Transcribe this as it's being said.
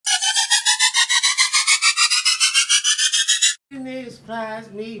Niggas flies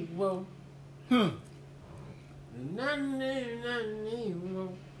me, whoa. Nothing,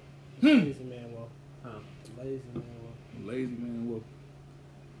 whoa. Lazy man walk. Huh. Lazy man walk. Lazy man wolf.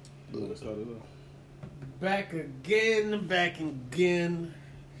 Let's start it off. Back again.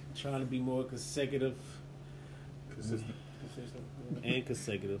 Trying to be more consecutive Consistent. Consistent. and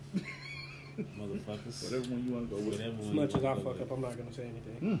consecutive. Motherfuckers. Whatever one you want to go with. Whatever As one much you as I wanna go fuck with. up, I'm not gonna say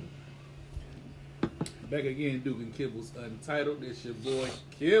anything. Back again, Duke and Kibbles Untitled. It's your boy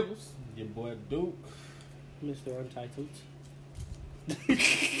Kibbles. Your boy Duke. Mr. Untitled.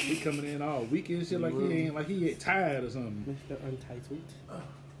 He coming in all weekend and shit like he ain't tired or something. Mr. Untitled.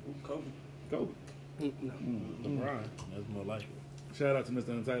 Kobe. Kobe. No. LeBron. That's more like it. Shout out to Mr.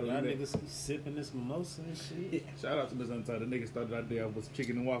 Untitled. Y'all Nigga. niggas sipping this mimosa and shit. Shout out to Mr. Untitled. The nigga started out there with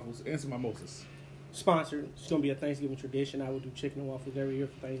chicken and waffles and some mimosas. Sponsored. It's gonna be a Thanksgiving tradition. I will do chicken and waffles every year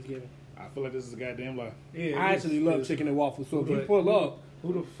for Thanksgiving. I feel like this is a goddamn lie. Yeah, I actually love chicken and waffles. So if you But- pull up,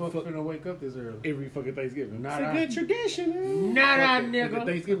 Who the fuck finna wake up this early? Every fucking Thanksgiving. Not it's a I. good tradition, man. Not I, Fuck it. nigga.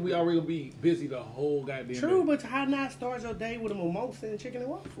 Thanksgiving, we already gonna be busy the whole goddamn True, day. but how not start your day with a mimosa and chicken and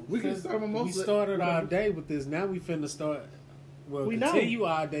waffles? We can start mimosa. We started our day with this. Now we finna start. Well, We know. continue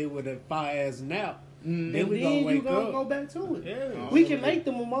our day with a fire ass nap. Mm. Then And we then gonna you wake gonna up. go back to it. Yeah. We can make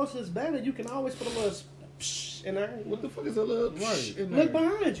the mimosas better. You can always put a little psh in there. What the fuck is a little Right. in there? Look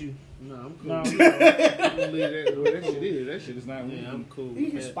behind you. No, I'm cool. No, we gonna leave that. Well, that shit is. That shit is not. Yeah, I'm cool You with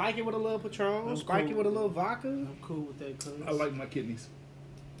can that. spike it with a little Patron, I'm spike cool it with a with little vodka. I'm cool with that, cuz. I like my kidneys.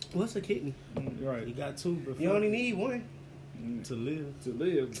 What's a kidney? Right. You got two before You only need one. to live. To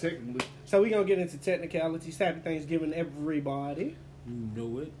live, technically. So we gonna get into technicalities. Happy Thanksgiving, everybody. You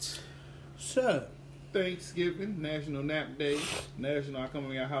know it. So, Thanksgiving, National Nap Day, National I come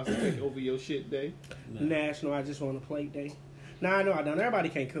in your house and take over your shit day, National I Just Want to Plate Day. Now I know I done. Everybody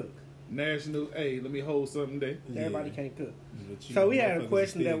can't cook. National hey, let me hold something day. Everybody Yeah. can't cook. But you So we had a motherfuckers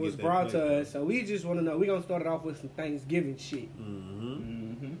question still that was get brought plate, to us. So we just want to know. We're gonna start it off with some Thanksgiving shit.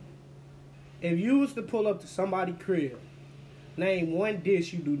 Mm-hmm. Mm-hmm. If you was to pull up to somebody's crib, name one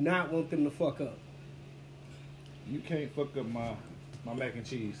dish you do not want them to fuck up. You can't fuck up my mac and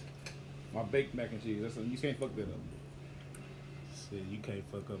cheese, my baked mac and cheese. That's you can't fuck that up. Shit, you can't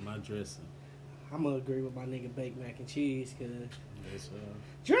fuck up my dressing. I'm gonna agree with my nigga baked mac and cheese because That's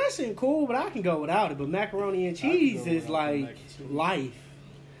dressing cool, but I can go without it. But macaroni and I can cheese go is without like the mac and cheese. life.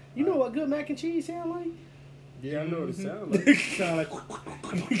 You know what good mac and cheese sound like? Yeah, I know what it sounds like. Sound like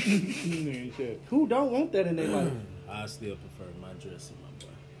shit. Who don't want that in their life? I still prefer my dressing, my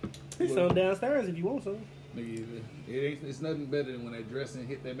boy. There's some downstairs if you want some. Nigga, it's nothing better than when that dressing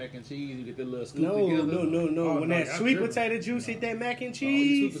hit that mac and cheese. You get that little scoop No, together. no. Oh, when no, that I'm sweet tripping. potato juice hit that mac and Oh, you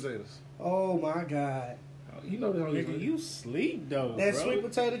cheese. sweet potatoes. Oh my god. You know that. Nigga, you sleep though, That bro. sweet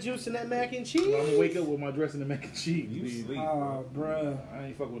potato juice and that mac and cheese. I'm gonna wake up with my dressing and mac and cheese. You nigga. sleep. Oh, bruh. I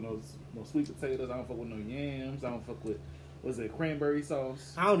ain't fuck with no sweet potatoes. I don't fuck with no yams. I don't fuck with what's it, cranberry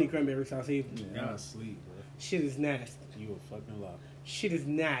sauce. I don't eat cranberry sauce either. Y'all sleep, bro. Shit is nasty. You a fucking lie. Shit is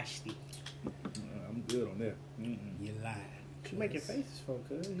nasty. I'm good on that. You lie. You make your faces for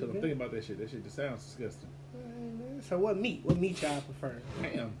cuz. Cause I'm thinking about that shit. That shit just sounds disgusting. So what meat? What meat y'all prefer?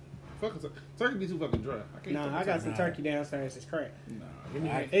 Damn, fucking turkey be too fucking dry. I can't. Nah, I got some turkey downstairs. It's crack. Nah, give me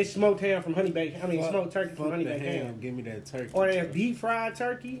I- that. It's smoked ham from Honey Bake. I mean, Fuck- smoked turkey from fuck Honey the Bake ham. ham. Give me that turkey. Or that deep fried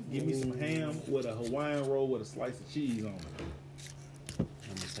turkey. Give me some ham with a Hawaiian roll with a slice of cheese on it. I'm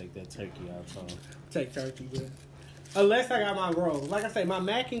gonna take that turkey out, Tom. Take turkey, bro. Unless I got my rolls. Like I say, my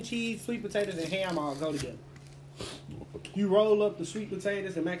mac and cheese, sweet potatoes, and ham all go together. You roll up the sweet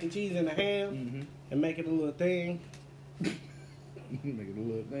potatoes and mac and cheese and the ham and make it a little thing. Make it a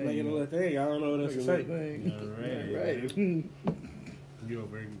little thing. Make it a little thing. I don't know what else Make to it a say. little thing. Alright. Right. You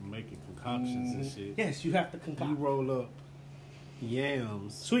over here making concoctions and shit. Yes, you have to You concoct. roll up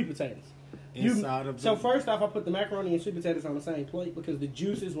yams Sweet potatoes. inside of So the... first off, I put the macaroni and sweet potatoes on the same plate because the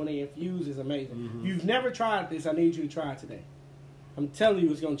juices when they infuse is amazing. Mhm. You've never tried this. I need you to try it today. I'm telling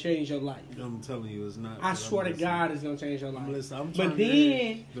you, it's gonna change your life. I'm telling you, it's not. I swear to God, it's gonna change your life. I'm But trying to then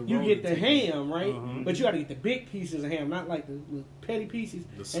hear the you roll get the to ham, right? Uh-huh. But you got to get the big pieces of ham, not like the little petty pieces.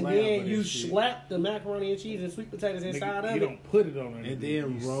 The And slab then of you that shit. slap the macaroni and cheese and sweet potatoes inside Nigga, of you it. don't put it on there. And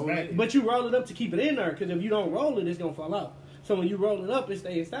then You roll smack it. But you roll it up to keep it in there, because if you don't roll it, it's gonna fall out. So when you roll it up, it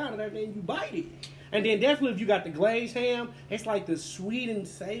stays inside of there, then you bite it. And then definitely if you got the glazed ham, it's like the sweet and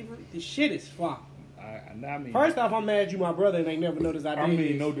savory. The shit is fire. I mean, First off, I'm mad you my brother and ain't never noticed I did I mean,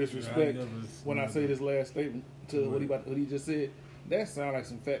 this. no disrespect I never- when I say this last statement to what he just said. That sound like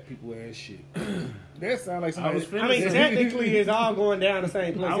some fat people ass shit. That sound like somebody. was finna I mean, say- technically, it's all going down the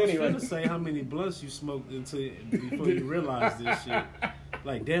same place I was anyway. finna say how many blunts you smoked before you realized this shit.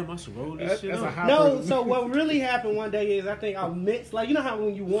 Like, damn, I should roll this shit That's a up. high No, person. so what really happened one day is I think I mixed, like, you know how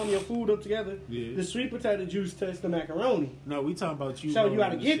when you warm your food up together, Yeah. the sweet potato juice touched the macaroni. No, we talking about you. So you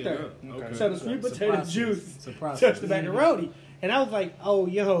gotta rolling get this there. shit up. Okay. So the sweet It's a potato process. juice It's a process. touched the macaroni. And I was like, oh,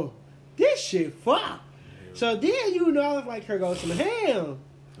 yo, this shit fuck. So then, you know, I was like, here goes some ham.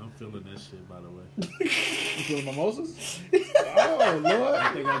 I'm feeling that shit, by the way. You feeling mimosas? Oh, Lord.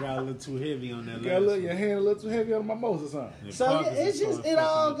 I think I got a little too heavy on that. You got a little, your hand a little too heavy on the mimosas, huh? Yeah, So Parkinson's it's just, started it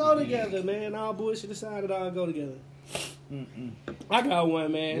all fucking go up again. together, man. All bullshit aside, it all go together. I got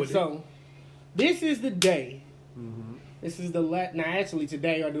one, man. What So, this is the day. Mhm. This is the now actually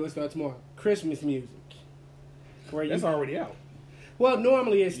today, or do it start tomorrow? Christmas music. Where That's already out. Well,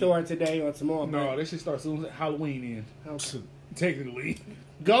 normally it starts today or tomorrow. No, but that shit starts soon as Halloween ends. Technically.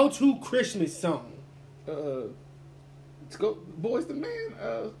 go to Christmas song. Let's go, Boys the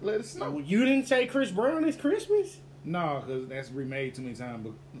Man. Let it snow. You didn't say Chris Brown is Christmas? No, because that's remade too many times.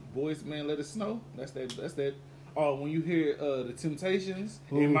 But Boys the Man, Let It Snow. That's that. Oh, when you hear the Temptations,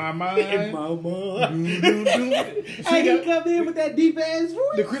 in my mind, In my mind. Hey, Hey, he come in with that deep ass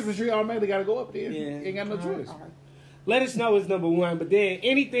voice. the Christmas tree automatically got to go up there. Yeah. Ain't got no All right, choice. all right. Let Us Know is number one, but then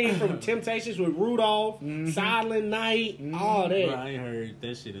anything from Temptations with Rudolph, Silent Night, all that. Bro, I ain't heard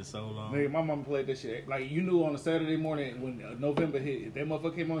that shit in so long. Nigga, my mama played that shit. Like, you knew on a Saturday morning when November hit, if that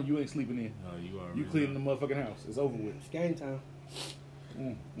motherfucker came on, you ain't sleeping in. Oh, you already You cleaning the motherfucking house. It's over with. It's game time.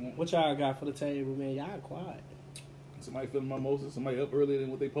 Mm. What y'all got for the table, man? Y'all quiet. Somebody feeling mimosas. Somebody up earlier than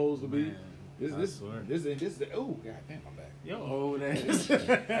what they supposed to be. Man, I swear. This. Oh, god damn, my back. Yo, old ass.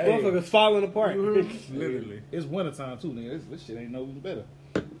 Motherfuckers falling apart. You heard me? Literally. It's wintertime too, nigga. This shit ain't no better.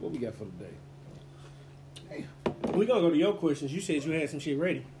 What we got for today? We gonna go to your questions. You said you had some shit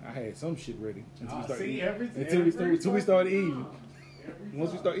ready. I had some shit ready until we I started see eating. everything. Until we started eating.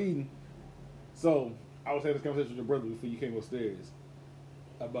 Once we start eating. So I was having this conversation with your brother before you came upstairs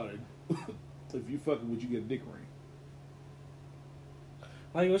about it. If you fucking, would you get a dick ring?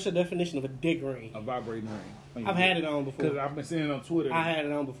 Like, what's your definition of a dick ring? A vibrating ring. I've had it on before. Because I've been seeing it on Twitter. I had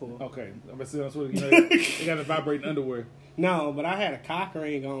it on before. Okay, I've been seeing it on Twitter. You know, they got a vibrating underwear. No, but I had a cock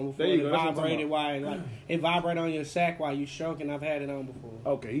ring on before. There you It go, that's what I'm vibrated talking while like it vibrated on your sack while you stroking. I've had it on before.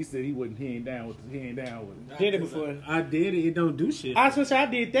 Okay, he said he ain't down with it. Did it before. I did it. It don't do shit. I was gonna say I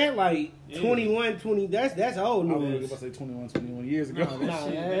did that like Yeah. 21, 20. That's old I was news. about to say 21 years ago. No, Nah,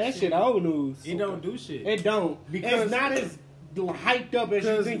 shit- that shit old news. It don't do shit. It don't. Because- it's not as hyped up as you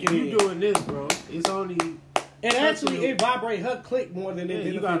Because think it you is. doing this, bro. It's only. And actually, touching- it vibrate her click more than Yeah,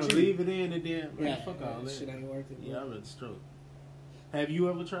 it you benefits gotta leave it in and then. Man, Yeah, fuck all that shit that. ain't worth it. Yeah, I read the stroke. Have you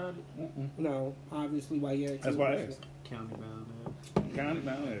ever tried it? No, obviously, why you That's why I asked. County down there. Count it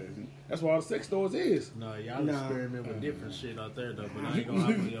down. That's why all the sex stores is. No, y'all Nah. experiment with different shit out there though, but I ain't gonna hop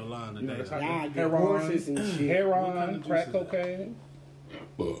on your line You know, today. that's though. how Y'all get horses and shit. What kind Heroin, of crack juice is that? cocaine.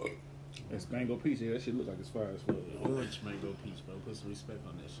 It's mango peach. Yeah, that shit look like it's fire as fuck. Orange mango peach, bro. Put some respect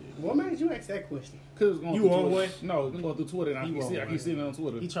on that shit. What made you ask that question? Cause it's going You through on Twitter. one? No, it's going through Twitter. And I He keep on seeing one. it on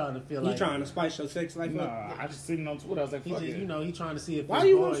Twitter. He trying to feel You like trying to spice your sex life Nah, up? I just seen it on Twitter. I was like, He fuck just, it. you know, he trying to see if Why his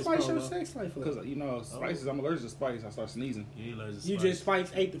you want to boys spice your promo. sex life up? Because, you know, spices, I'm allergic to spice. I start sneezing. You ain't allergic to You spice.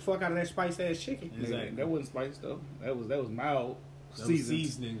 just ate the fuck out of that spice ass chicken. Exactly. That wasn't spice, though. That was mild That was seasoning.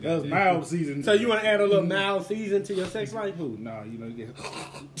 seasoning, That was goddamn. mild seasoning. So you want to add a little mild season to your sex life? Who? Nah, you know, you get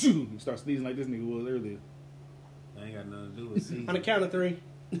you start sneezing like this nigga was earlier. That ain't got nothing to do with seasoning. On the count of three.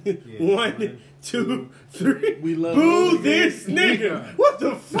 Yeah. 1, 2, 3. We love Boo you. this nigga. What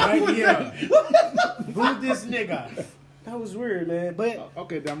the fuck Right was here. that? Boo this nigga. That was weird, man. But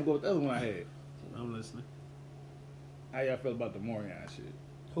Okay, then I'm gonna go with the other one I had. I'm listening. How y'all feel about the Morion shit?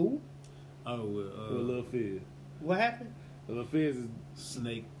 who? Oh, With Lil Fizz. What happened? Lil Fizz is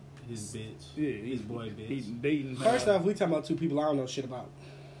Snake, his bitch. yeah, His boy bitch. He's dating. First off, we talking about two people I don't know shit about.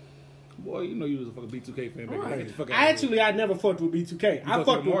 boy, you know you was a fucking B2K fan back then. Right. Get the fuck out of here. Actually, I never fucked with B2K. I fucked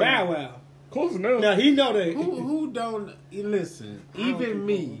fucked with with Mario. Bow Wow. Close enough. Now he know that. Who don't listen? I don't Even think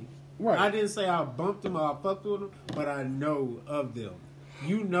me. Right. I didn't say I bumped them or I fucked with them, but I know of them.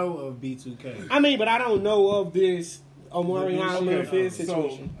 You know of B2K. I mean, but I don't know of this Omarion Lil Fizz So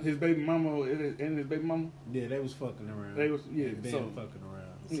situation. his baby mama and his baby mama, Yeah, they was fucking around. they was Been so fucking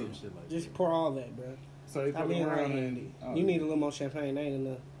around. Some Yeah. shit like Just that. pour all that, bro. so they Stop fucking being around right-handed. and You need a little more champagne. Ain't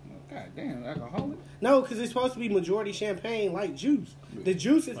enough. God damn, alcoholic. No, because it's supposed to be majority champagne like juice. The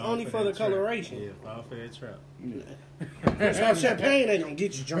juice is only for the that trap. coloration. Yeah, fall for that trap. So champagne ain't gonna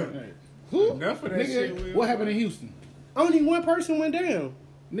get you drunk. Who? Enough of that Nigga, shit, Will. what happened in Houston? Only one person went down.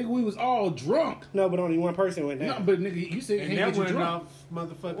 Nigga, we was all drunk. No, but only one person went No, down. but nigga, you said it And can't that get you wasn't drunk. off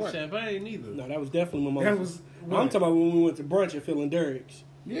motherfucking What? champagne either. No, that was definitely mimosa. That was I'm talking about when we went to brunch at Phil and Derek's.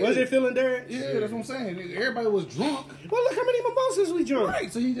 Yeah. Was it feeling dirty? Yeah, that's what I'm saying. Everybody was drunk. Well, look how many mimosas we drunk.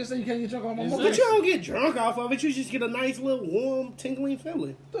 Right, so he just said you can't get drunk on my Exactly. But you don't get drunk off of it. You just get a nice little warm, tingling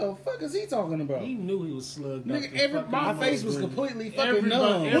feeling. The fuck is he talking about? He knew he was slugged up. Nigga, my face was completely fucking Everybody-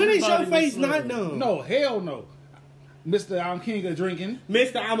 numb. When is your Everybody face was not slugged. numb? No, hell no. Mr. I'm king of drinking.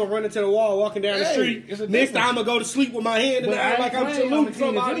 Mister, I'ma run into the wall walking down the Hey, street. it's a Mister, difference. I'ma go to sleep with my hand in But the I air ain't like I'm playing, I'm saluting the king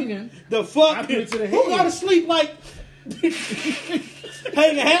of somebody. drinking. The fuck? I put it to the Who head. go to sleep like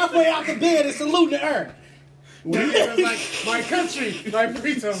hanging halfway out the bed and saluting the earth? It was like my country, my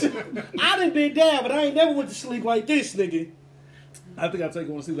burrito. I done been down, but I ain't never went to sleep like this, nigga. I think I'll take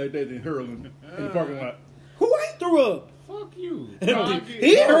one to sleep like that than hurling in the parking lot. Who ain't threw up? Fuck you.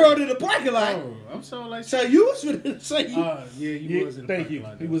 He hurled in the parking lot. Oh, I'm so like. So you was finna say you. Yeah, he Yeah, was in the thank parking you.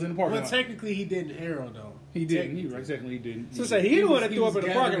 lot. He was in the parking Well, lot. technically, he didn't arrow though. He didn't. He right, technically he didn't. So say he the one that he threw up was in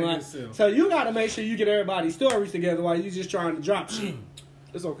the parking gathering lot. himself. So you gotta make sure you get everybody's stories together while you just trying to drop shit.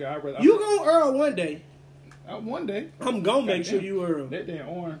 It's okay. I read. You gonna Earl one day. One day. I'm gonna make sure Goddamn. you Earl. That damn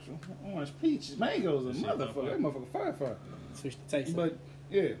orange peaches, mangoes, and motherfucker. That motherfucker fire. Switch the taste. But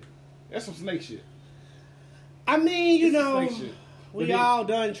yeah, that's some snake shit. I mean, you It's some know, snake shit. we But all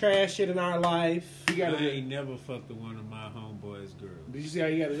done trash shit in our life. He got I it. ain't never fucked with one of my homeboys' girls. Did you see how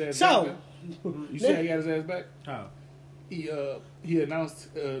he got his ass So, back? You see how he got his ass back? How? He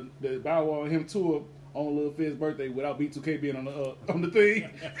announced the Bow Wow and him tour on Lil Fiz's birthday without B2K being on the thing.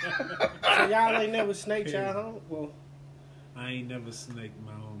 so y'all ain't never snaked y'all home? Well, I ain't never snaked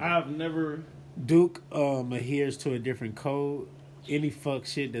my homeboy. I've never. Duke adheres to a different code. Any fuck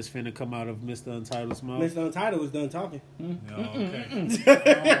shit that's finna come out of Mr. Untitled's mouth. Mr. Untitled was done talking. Oh, okay.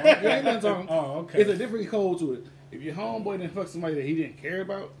 You ain't done talking. Oh, okay. It's a different code to it. If your homeboy didn't fuck somebody that he didn't care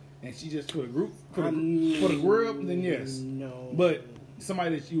about, and she just put a group for the grub, then yes. No. But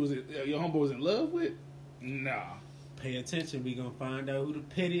somebody that your homeboy was in love with, nah. Pay attention. We gonna find out who the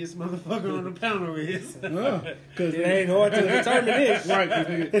pettiest motherfucker on the panel is. Because it ain't hard to determine this. Right,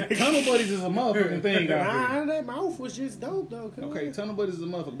 because tunnel buddies is a motherfucking thing out Nah, here. that mouth was just dope though. Come Okay, on. tunnel buddies is a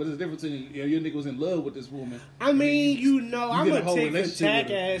motherfucker, but it's different between your nigga was in love with this woman. I mean, you know, I'm get a a whole tick for relationship tack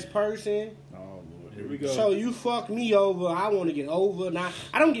with her. ass person. Oh Lord, here we go. So you fuck me over, I want to get over. Now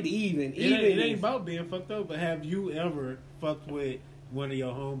I don't get even. It ain't about being fucked up, but have you ever fucked with one of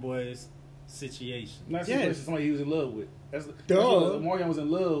your homeboys' situation? Not Yes. yes. Somebody he was in love with. That's Duh. Marion was in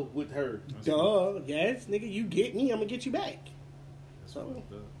love with her. Duh, yes, nigga, you get me, I'm gonna get you back. So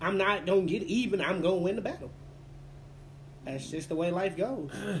I'm not gonna get even. I'm gonna win the battle. That's just the way life goes.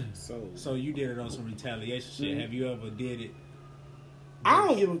 So you did it on some retaliation shit. Have you ever did it? I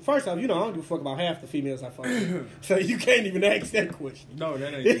don't give a first off, you know, I don't give a fuck about half the females I fuck with. So you can't even ask that question. No,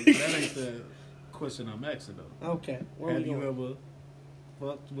 that ain't the question I'm asking though. Okay. Where Have we you going? ever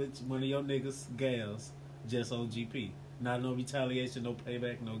fucked with one of your niggas' gals just on GP? Not no retaliation, no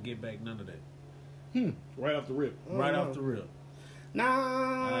payback, no get back, none of that. Right off the rip. Right know. off the rip. Nah,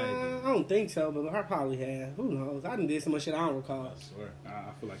 I I don't think so, but I probably have. Who knows? I done did so much shit I don't recall. I swear.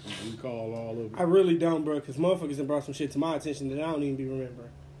 I feel like you recall all of it. I really don't, bro, because motherfuckers done brought some shit to my attention that I don't even be remembering.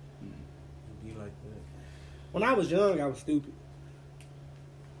 It'd be like that. When I was young, I was stupid.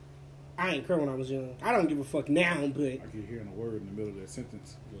 I ain't care when I was young. I don't give a fuck now, but I keep hearing a word in the middle of that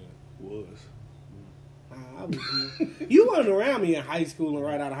sentence. Was. I was. You wasn't around me in high school and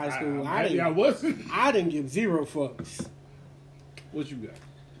right out of high school. I wasn't. I didn't give zero fucks. What you got?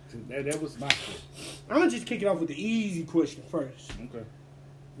 That was my shit. I'm gonna just kick it off with the easy question first. Okay.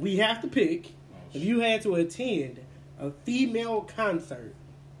 We have to pick Oh, if you had to attend a female concert,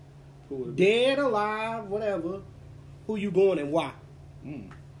 Who would it be? dead, alive, whatever. Who you going and why?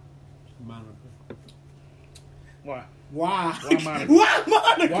 Monica. Why? Why? Why Monica? Why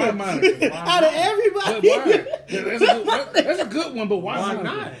Monica? Why Monica? Why Out of everybody. But why? That's a good one, but why Why Monica?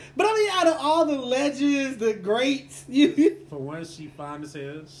 not? But I mean, out of all the legends, the greats, you. For one, she fine as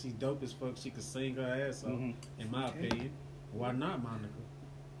hell. She dope as fuck. She could sing her ass off. Mhm. In my opinion, why not Monica?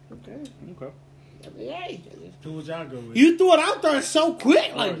 Okay. Okay. I mean, hey, Who would y'all go with? you threw it out there so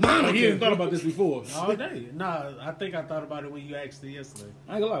quick, like Monica. He hadn't thought about this before. All day. Nah, I think I thought about it when you asked it yesterday.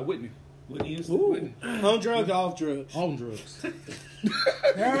 I ain't gonna lie, Whitney. Whitney Houston. Ooh. On drugs, off drugs. On drugs.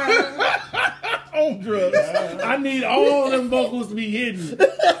 On drugs. I need all them vocals to be hidden.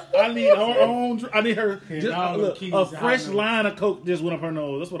 I need her on. I need her And just all them look, keys a fresh out. line of coke just went up her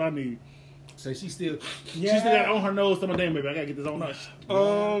nose. That's what I need. So she still. She still got it on her nose. Tell my damn baby, I gotta get this on us.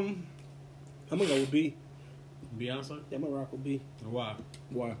 I'm gonna go with B. Beyonce? Yeah, I'm gonna rock with B. Why?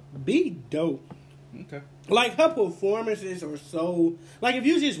 Why? B dope. Okay. Like, her performances are so... Like, if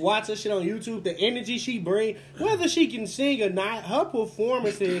you just watch her shit on YouTube, the energy she brings, whether she can sing or not, her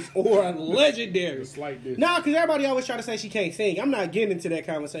performances are legendary. A slight difference. Nah, because everybody always try to say she can't sing. I'm not getting into that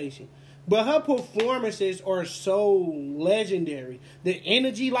conversation. But her performances are so legendary. The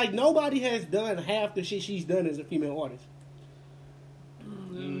energy, like, nobody has done half the shit she's done as a female artist.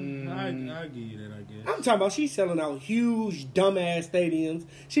 I give you that, I guess. I'm talking about she's selling out huge, dumbass stadiums.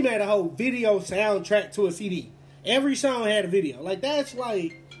 She made a whole video soundtrack to a CD. Every song had a video. Like, that's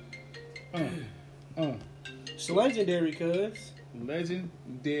like... It's legendary, cuz.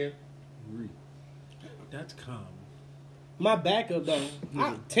 Legendary. That's calm. My backup, though.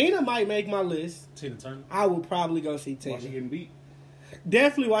 Tina might make my list. Tina Turner. I would probably go see Tina. Why she getting beat?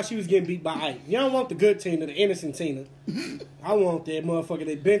 Definitely while she was getting beat by Ike. You don't want the good Tina, the innocent Tina. I want that motherfucker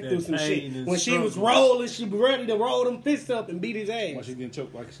that been through some shit. When she was rolling, she was ready to roll them fists up and beat his Why ass. she getting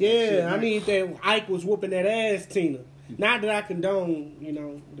choked like Yeah, I need that Ike was whooping that ass Tina. Not that I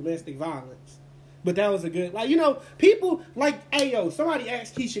condone, domestic violence. But that was a good, people, hey, yo, somebody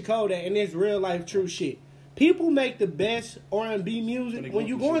asked Keisha Cole that, and it's real life true shit. People make the best R&B music when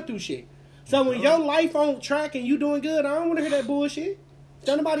you going through shit. So when your life on track and you doing good, I don't want to hear that bullshit.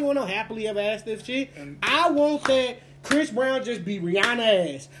 Don't nobody want no happily ever after shit. I want that Chris Brown just be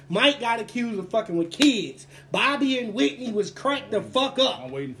Rihanna ass. Mike got accused of fucking with kids. Bobby and Whitney was cracked the fuck up.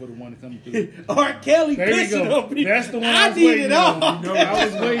 I'm waiting for the one to come through. R. Kelly There you pissing go. on people. That's the one I was need waiting it on. all. I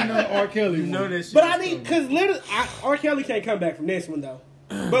was waiting on R. Kelly. You know one. that shit. But I need, because literally, R. Kelly can't come back from this one, though.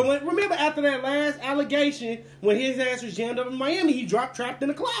 But remember after that last allegation, when his ass was jammed up in Miami, he dropped Trapped in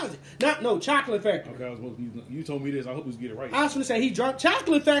the Closet. Chocolate Factory. Okay, you told me this. I hope you get it right. I was going to say, he dropped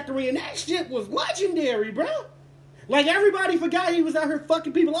Chocolate Factory, and that shit was legendary, bro. Like, everybody forgot he was out here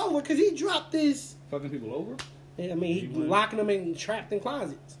fucking people over because he dropped this. Fucking people over? Yeah, I mean, he locking them in trapped in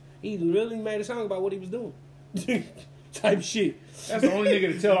closets. He really made a song about what he was doing. Type shit. That's the only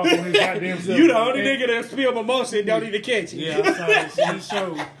nigga to tell off on his goddamn self. You the only nigga that spill mimosa and don't even catch it. Yeah, I'm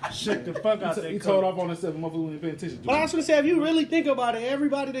sorry. He shook the fuck out that He coat. told off on himself. Motherfucker wasn't paying attention to But I him. was gonna say, if you really think about it,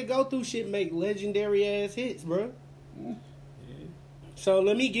 everybody that go through shit make legendary ass hits, bro. So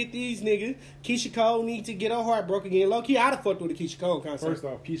let me get these niggas. Keisha Cole need to get her heart broken again. Low key, I'd have fucked with the Keisha Cole concert. First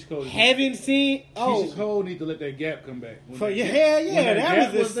off, Keisha Cole. Haven't seen. Keisha Cole need to let that gap come back. When For that your gap- hell when yeah,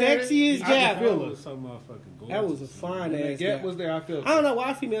 gap that was the there, sexiest I could gap. feel That it. was so motherfucking gorgeous. That was a fine When ass that gap gap. was there, I felt I don't it. know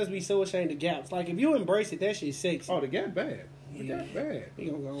why females be so ashamed of gaps. Like if you embrace it, that shit's sexy. Oh, the gap bad. The gap bad. He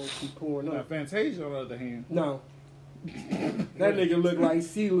gonna go keep pouring Now, up. Fantasia, on the other hand, No. That nigga look like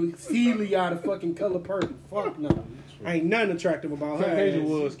Celie out of fucking Color Purple. Fuck no. Ain't nothing attractive about her. Fantasia ass.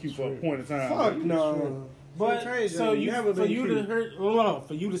 was cute for a point in time. Fuck no. But Fantasia so ain't you never for been you cute. to hurt, hold on,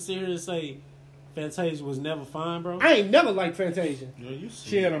 for you to sit here and say Fantasia was never fine, bro. I ain't never liked Fantasia. Yo, you She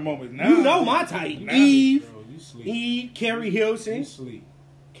sleep. had her moment. Now, You know my type. Now- Eve, Bro, you sleep. Eve, Carrie You Hilson. sleep.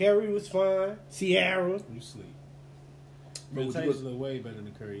 Carrie was fine. Ciara. You sleep. But would you Fantasia look way better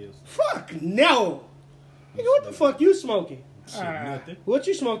than Curry Hilson. Fuck no. Nigga, what the fuck you smoking? Shit, nothing. What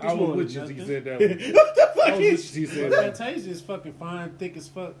you smoked this I was morning? with you till you said that one. What the I fuck was with you is? till you said that. Fantasia is fucking fine, thick as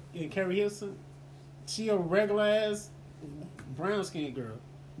fuck. And Carrie Hilson, she a regular ass brown skinned girl.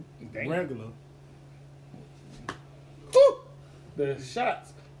 Damn. Regular. Whew. The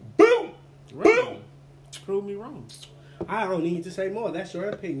shots. Boom! Regular. Prove me wrong. I don't need to say more. That's your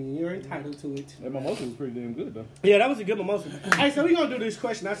opinion. You're entitled to it. That mimosa was pretty damn good, though. Yeah, that was a good mimosa. Hey, so we gonna do this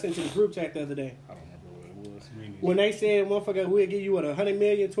question I sent to the group chat the other day. I don't remember what it was. When they said, motherfucker, we'll give you what, $100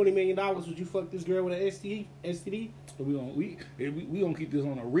 million, $20 million, would you fuck this girl with an STD? So we gonna keep this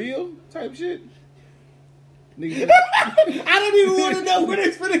on a real type shit? Nigga, I don't even want to know where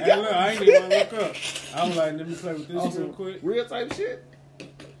this finna Hey, look, go. I ain't even want to look up. I was like, let me play with this also, real quick. real type shit?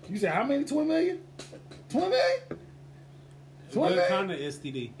 You said how many? 20 million? 20 million? 20 What million? kind of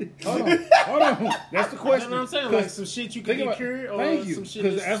STD? Hold on. That's the You question. know what I'm saying? 'Cause Like some shit you can think get about- cured, or Thank you. some shit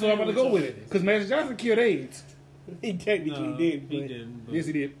Because that's what I'm about to go with it. Because Magic Johnson cured AIDS. He technically No, did, he but didn't. But Yes,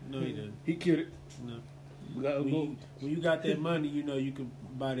 he did. No, he didn't. He cured it. No. We gotta When go. you got that money, you know you can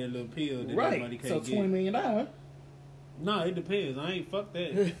buy that little pill that Right. everybody So can't $20 get. million. No, it depends. I ain't fuck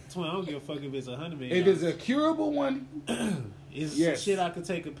that. I don't give a fuck if it's $100 million. If it's a curable one, Is yes. shit I could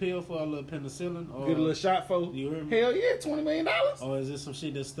take a pill for, a little penicillin, or get a little shot for. You heard me? Hell yeah, $20 million. or is this some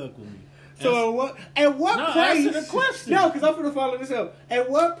shit that stuck with me? so at what No, price? answer the question. No, because I'm gonna follow this up. At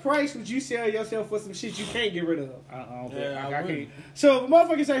what price would you sell yourself for some shit you can't get rid of? I don't think Yeah, I I can't. wouldn't. So if a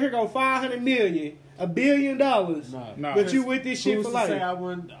motherfucker say, here go $500 million, $1 billion, Nah. Nah. but you with this shit Who's for to life? say I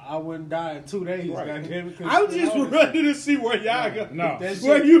wouldn't die in 2 days? Right. Goddamn it, 'cause I was just all this ready to see where y'all go. No. That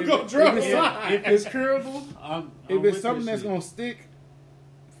Where shit- you if go it- draw if a it- line. If it's curable, I'm If with it's something that that's shit. gonna stick,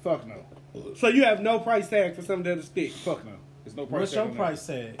 fuck no. So you have no price tag for something that'll stick. Fuck no. There's no price. What's tag your on that. price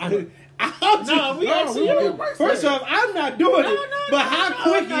tag? No, we asking you. First off, I'm not doing it. But how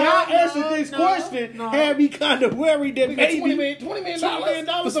quick y'all answered this question had me kind of worried that We got $20 maybe. million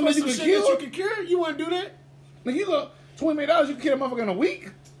 $20 for something you can shit kill. that you can cure. You wouldn't do that? Nigga, you look $20 million. You can kill a motherfucker in a week.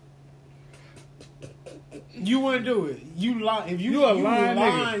 You wouldn't do it. You lie. If You a lying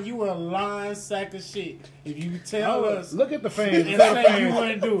nigga. You a lying sack of shit. If you tell us, Look at the fans. and Tell the say you fans,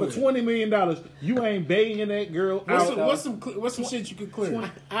 wouldn't do for it. $20 million, you ain't begging that girl out. What's some shit you could clear?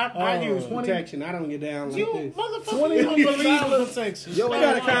 I use 20 protection. I don't get down like You this. motherfucker, you don't believe in protection. Yo, I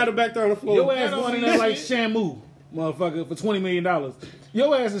got a condom back there on the floor. Your ass That don't going in mean there like shit. Shamu, motherfucker, for $20 million.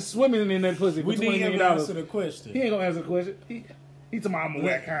 Your ass is swimming in that pussy for We $20 need him million. to answer the question. He ain't gonna answer the question. He talking about I'm a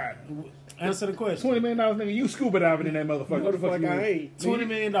whack kind. Answer the question. $20 million, nigga. You scuba diving in that motherfucker. What the fuck you I mean? ain't. $20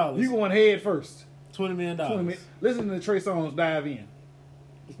 million. You going head first. $20 million. 20 million. Listen to Trey Songz dive in.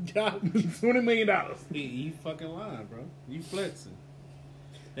 $20 million. You fucking lying, bro. You flexing.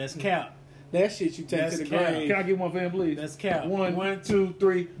 That's cap. That shit you take That's to the cap. grave. Can I get one fan, please? That's cap. 1, 2,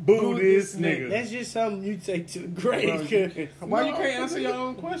 3. Boo this nigga. That's just something you take to the grave. Why you can't answer your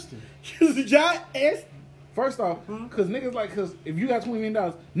own question? Because y'all asked. First off, because niggas like, because if you got $20 million,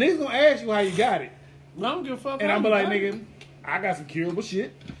 niggas gonna ask you how you got it. I don't give a fuck. And how I'm be you like, got it. nigga, I got some curable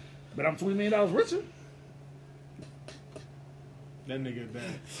shit, but I'm $20 million richer. That nigga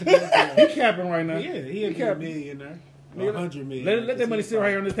bad. He capping right now. Yeah, he a capping. millionaire. Nigga, 100 million. Let that money sit right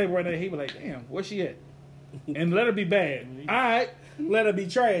here on this table right now. He be like, damn, where's she at? And let her be bad. All right. Let her be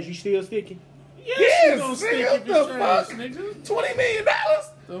trash. You still sticking? Yes, gonna stick nigga, if it's trash, fuck? nigga. $20 million?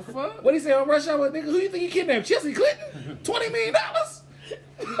 The fuck? What he say on Rush Hour? Nigga, who you think you kidnapped? Chelsea Clinton? $20 million?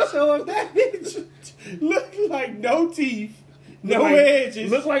 So if that bitch look like no teeth, no like- edges.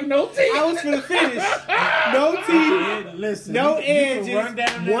 Look like no teeth. I was finna finish. No teeth, Listen, no you can edges, run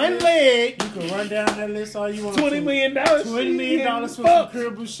down that one list. leg. You can run down that list all you want. $20 million. $20 million for some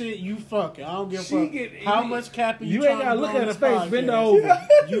curable shit. You fucking. I don't give a She fuck. get- How much capping You you ain't trying gotta to look go at on her this face. Bend her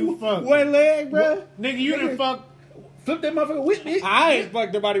podcast? over. You fucking. One leg, bro. Nigga, you done Nigga. fuck. Flip that motherfucker with me. I ain't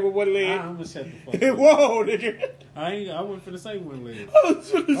fucked nobody with one leg. I'm gonna shut the fuck up. Whoa, nigga. I wasn't finna say one leg. I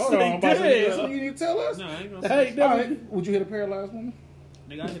was finna Hold say, on, about to say, that's what damn. you need to tell us? No, I ain't gonna Hey, say. no. All right. Would you hit a paralyzed woman?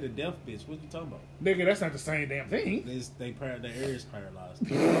 Nigga, I hit a deaf bitch. What you talking about? Nigga, that's not the same damn thing. Their ears paralyzed.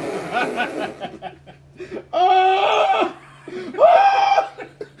 Oh!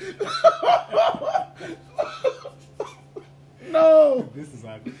 No! This is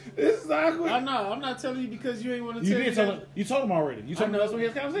awkward. This is awkward. I know. I'm not telling you because you ain't want to You tell did me tell that. him. You told him already. You told him that's what he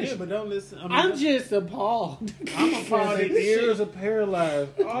has Yeah, conversation. but don't listen. I mean, I'm just appalled. I'm appalled The at this ears shit. are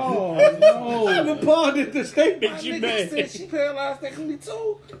paralyzed. Oh I'm no! appalled at the statement My you nigga said made. she paralyzed technically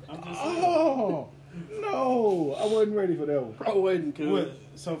too. I'm just saying. Oh no! I wasn't ready for that one. I wasn't cool. What?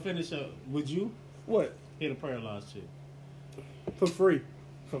 So finish up. Would you What? hit a paralyzed chick? For free.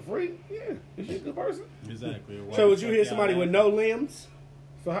 For free? Yeah. Is she a good person? Exactly. Why So the would you fuck hit y'all somebody with asking? no limbs?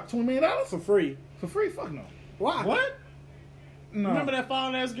 For $20 million? For free. For free? Fuck no. Why? What? No. Remember that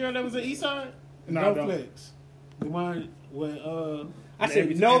foul ass girl that was at Eastside? No, I No don't. flex. The one with I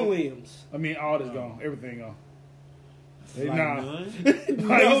said no limbs. I mean, all this gone. Everything gone. like Nah. none.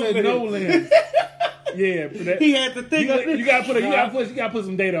 No, he said no limbs. Yeah, but that, He had to think of it. you gotta put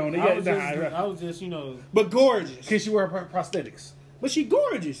some data on it. I Nah, was just, you know, But gorgeous. Can she wear prosthetics? But she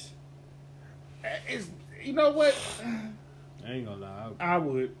gorgeous. It's, you know what? I ain't gonna lie. I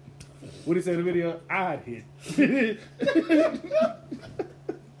would. What he say in the video? I'd hit.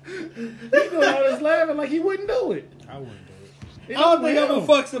 He doing all this laughing like he wouldn't do it. I wouldn't do it. I don't think I'm gonna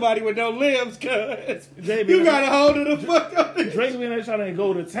fuck somebody with no limbs, cuz JB, you gotta hold it the fuck up. Drake be in there trying to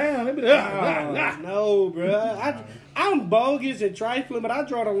go to town. They be like, No, bro. I'm bogus and trifling, but I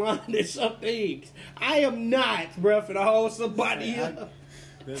draw the line at some things. I am not, bro, for the whole somebody else.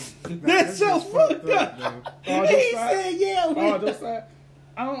 That's so just fucked up. Oh, He just said, yeah. Oh, those side.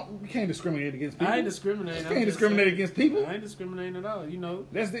 We can't discriminate against people. I ain't discriminating. Can't discriminate against people. I ain't discriminating at all. You know,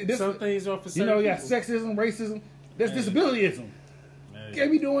 This, some things are for you certain know, you got people. sexism, racism. That's Hey. disabilityism. Hey,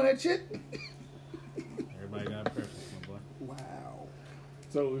 Can't be doing that shit. everybody got a preference, my boy. Wow.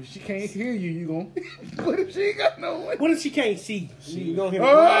 So if she can't hear you, you gon' what if she ain't got no one? What if she can't see? You gonna hit a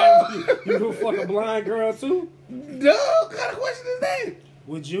Oh! blind? You gonna fuck a blind girl too? No, what kind of question is that?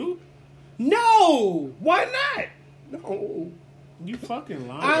 Would you? No. Why not? No. You fucking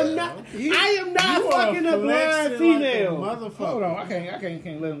lying. I'm not. I am not You are fucking a blind flexing female. Like a motherfucker. Hold on, I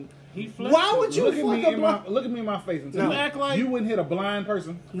can't let him. He flexing. Why would you Look at fuck me a in blind? look at me in my face and tell No. me You act like- you wouldn't hit a blind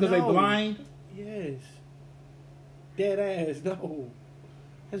person because they No. blind. Yes. Dead ass. No.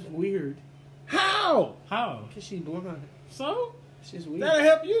 That's weird. How? How? Cause she blind. So? It's just weird. That'll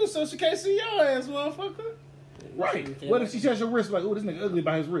help you so she can't see your ass, motherfucker. Right. What if she touch your wrist like, oh, this nigga ugly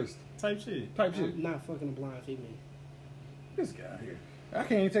by his wrist? Type shit. Type shit. I'm not fucking a blind female. This guy here. I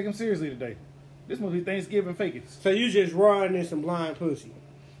can't even take him seriously today. This must be Thanksgiving fakers. So you just riding in some blind pussy.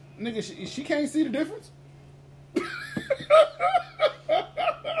 Nigga, she can't see the difference.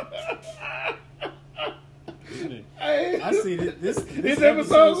 Hey, I see this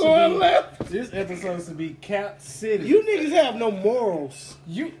episode going left. This episode should be Cap City. You niggas have no morals.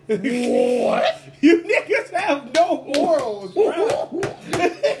 You What? You niggas have no morals, bro.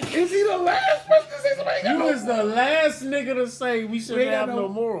 Is he the last person to say somebody got You no was the last nigga to say we should We ain't have got no no-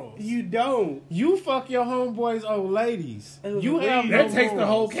 morals. You don't. You fuck your homeboys old ladies. It was You a have reason. no That takes the morals.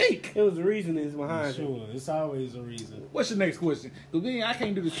 whole cake. It was the reasonings behind it. Sure, it's always a reason. What's your next question? Because I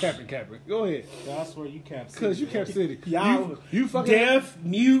can't do this capping. Go ahead. I swear you Cap City. Because you Cap City. Y'all you fucking deaf,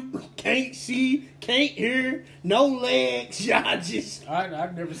 mute, can't see, can't hear, no legs. Y'all just.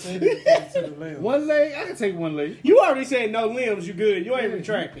 I've never said anything to the left. one leg. I can take one leg. You already said no limbs, you good. You ain't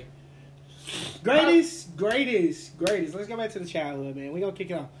retracting. Greatest. Let's go back to the childhood, man. We gonna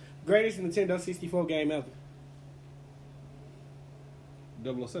kick it off. Greatest Nintendo 64 game ever.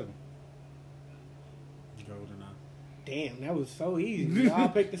 007. GoldenEye. Damn, that was so easy. Y'all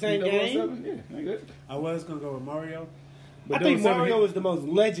picked the same game. 007? Yeah, ain't good. I was gonna go with Mario. I think 007 Mario is the most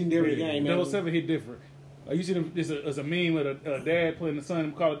legendary game ever. 007 hit different. You see them, it's a meme of a dad playing the son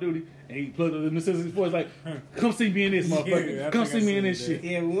in Call of Duty, and he plugged it in the scissors for. It's like, come see me in this, motherfucker. Yeah, I Come think see I me in seen this that. shit.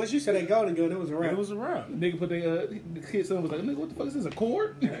 Yeah, but once you said that golden gun, it was a wrap. It was around. Nigga put the kid son was like, nigga, what the fuck is this? A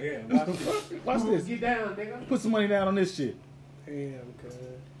cord? Yeah. Watch this. Get down, nigga. Put some money down on this shit. Damn, cuz.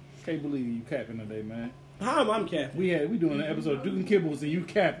 Can't believe you capping today, man. How am I capping? We doing an episode of Duke and Kibbles and you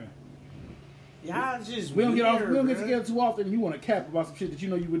capping. Y'all just We don't get weird, bruh. together too often. And you want to cap about some shit that you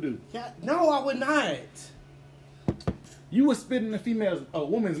know you would do. No, I would not. You would spit in a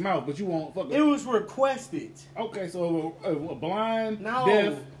woman's mouth, but you won't fuck. It was requested. Okay, so a blind, No.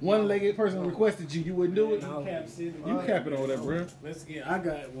 deaf, one-legged person requested you. You wouldn't do it. No. Cap City. You capping over that, bro. Let's get. I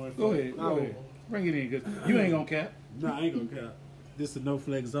got one. Go ahead. No. Go ahead. Bring it in, cause you ain't gonna cap. No, I ain't gonna cap. This is no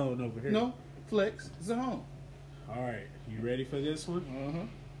flex zone over here. No flex zone. All right, you ready for this one?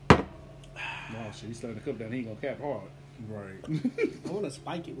 Oh shit, he's sliding the cup down. He ain't gonna cap hard. Right. I want to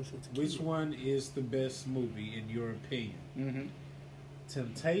spike it with some tequila. Which one is the best movie in your opinion? Mm-hmm.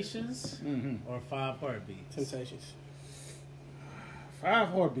 Temptations or Five Heartbeats? Temptations. 5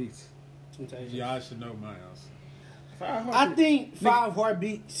 heartbeats. Temptations. Y'all should know my answer. 5 heartbeats. I think 5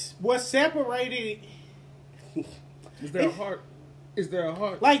 heartbeats. What separated? Is there a heart? Is there a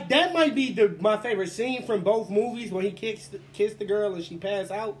heart? Like that might be my favorite scene from both movies when he kissed the girl and she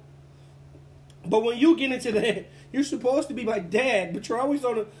passed out. But when you get into that, you're supposed to be like dad, but you're always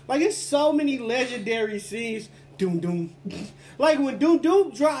on like it's so many legendary scenes. Doom doom, like when Doom Doom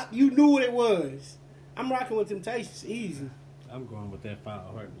dropped, you knew what it was. I'm rocking with Temptations, easy. I'm going with that Five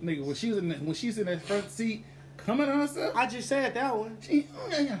Heartbeats. Nigga, when she's in that front seat, coming on herself. I just said that one, She,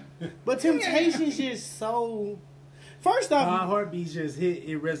 but Temptations is so. First off, Five Heartbeats just hit.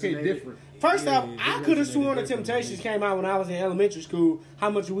 It resonated. different. First Yeah, off, it I could have resonated sworn the different Temptations with me. came out when I was in elementary school. How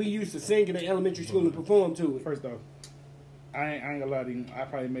much we used to sing in the elementary school and perform to it. First off, I ain't gonna lie to you. I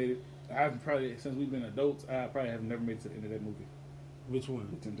probably made it. I've probably since we've been adults. I probably have never made it to the end of that movie. Which one?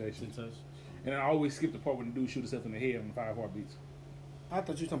 Temptations. Temptations. And I always skip the part when the dude shoot himself in the head on 5 heartbeats. I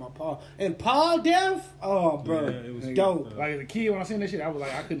thought you were talking about Paul. And Paul Death? Oh, bro. Yeah, it was Nigga, dope. Like as a kid, when I seen that shit, I was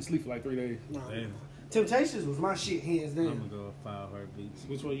like, I couldn't sleep for like 3 days. Nah. Damn. Temptations was my shit hands I'm down. gonna go with Five Heartbeats.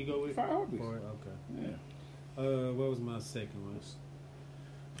 Which one you go with? 5 heartbeats. Four? Okay. Yeah. What was my second one?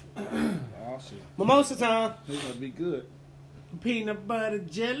 Oh shit, Mimosa time. this gonna be good. Peanut butter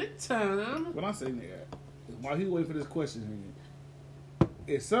jelly time. When I say nigga, while he waiting for this question,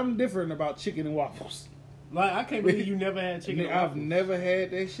 it's something different about chicken and waffles. Like I can't believe you never had chicken. Nigga, and I've waffles. never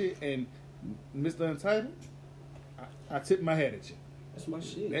had that shit, and Mr. Untitled, I tipped my hat at you. That's my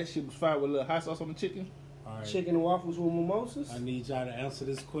shit. That shit was fire with a little hot sauce on the chicken. All right. Chicken and waffles with mimosas. I need y'all to answer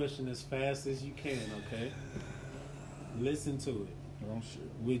this question as fast as you can. Okay. Listen to it. Oh shit.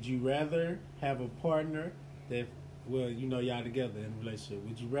 Would you rather have a partner that, well, you know y'all together in a relationship?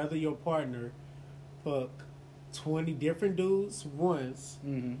 Would you rather your partner fuck 20 different dudes once,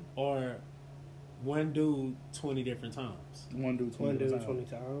 Mm-hmm. or one dude 20 different times? One dude, 20 One dude, times. 20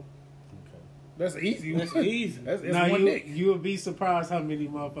 times. Okay. That's easy. That's easy. That's Now one dick. you would be surprised how many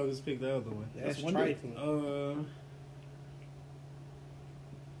motherfuckers pick the other one. That's one trifling.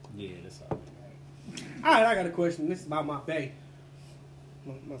 Yeah, that's all. All right, I got a question. This is about my bae.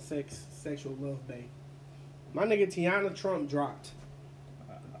 My sexual love bae. My nigga Tiana Trump dropped.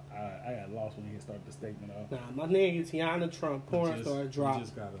 I got lost when he started the statement off. Nah, my nigga Tiana Trump, porn star, dropped.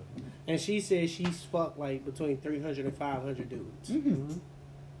 Just gotta. And she said she's fucked like between 300 and 500 dudes. Mm-hmm.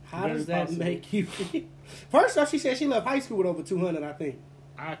 How Very does that possible. make you feel? First off, she said she left high school with over 200, I think.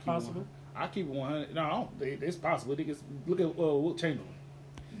 I keep Possible. I keep it 100. No, I don't, it's possible. Niggas, look at Wilt Chamberlain.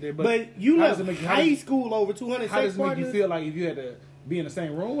 Yeah, But you how left does it make you- high school over 200 How does sex it make you partners? feel like if you had to be in the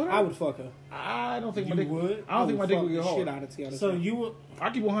same room with her? I would fuck her. I don't think You my dick would? I don't think my dick fuck would get the shit hard. out of Tiana So Trump. you would. I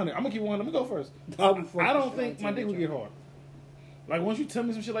keep 100. I'm gonna keep 100. Let me go first. I would fuck I the don't shit think out my of dick Tiana would get Trump. hard. Like once you tell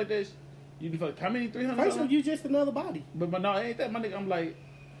me some shit like that, you'd be like, how many 300? First something? off, you just another body. But no, it ain't that. My nigga, I'm like,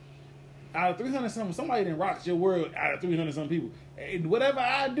 out of 300 something, somebody done rocks your world out of 300 something people. And whatever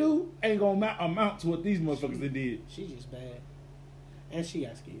I do ain't gonna amount to what these motherfuckers they did. She just bad. And she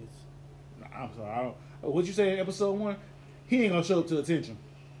got kids. Nah, I'm sorry. I don't, what you say in episode 1? He ain't gonna show up to attention.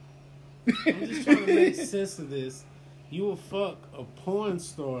 I'm just trying to make sense of this. You will fuck a porn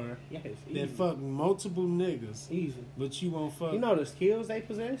star Yes, that easy. fuck multiple niggas, Easy. but you won't fuck. You know the skills they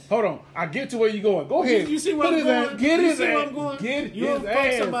possess? Hold on, I get to where you going. Go ahead. You see where Put I'm his going? ass- Get you his see where ass. I'm going? Get You his will fuck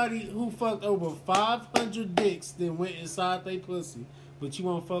ass. somebody who fucked over 500 dicks then went inside they pussy, but you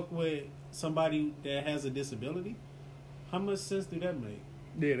won't fuck with somebody that has a disability? How much sense do that make?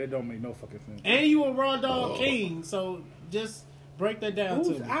 Yeah, that don't make no fucking sense. And you a raw dog king, so just break that down Who's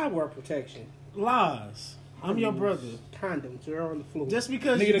to me. eyewear protection? Lies. I'm your brother. Condoms. They're on the floor. Just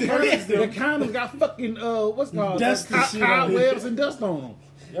because Nigga, you the purchased condoms them, got fucking what's it called Dust and shit on it. cobwebs and dust on them.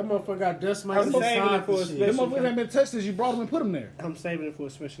 that motherfucker got dust I'm mites saving inside it for a the shit. Them special- motherfuckers ain't been touched since you brought them and put them there. I'm saving it for a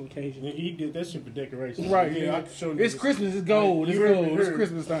special occasion. Nigga, he did that shit for decoration. Right, Yeah, yeah. I can show It's niggas. Christmas, it's gold, You it's heard gold, me, it's heard.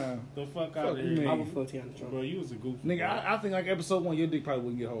 Christmas time. The fuck out Fuck of you, here. man. I would fuck Tiana Trump. Bro, you was a goofy. Nigga, I think like episode 1, your dick probably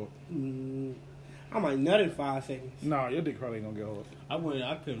wouldn't get hard. I might nut in 5 seconds. Nah, your dick probably ain't gonna get hard.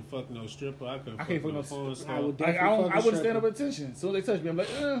 I couldn't fuck no stripper. I couldn't I fuck can't fuck no no porn I star. would Like, definitely fuck a I wouldn't stand stripper. up at attention. So they touch me, I'm like,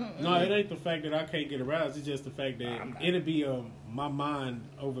 No, it ain't the fact that I can't get aroused. It's just the fact that I'm not- it'll be a my mind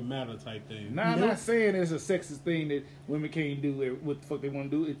over matter type thing. Nah, I'm Nope. not saying it's a sexist thing that women can't do what the fuck they want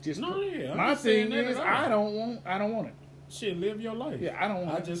to do. It's just No, yeah, I'm my not saying thing that is at all. I don't want it. Shit, live your life. Yeah, I don't want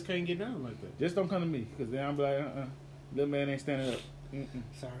I it. just can't get down like that. Just don't come to me because then I'm like, little man ain't standing up. Mm-mm.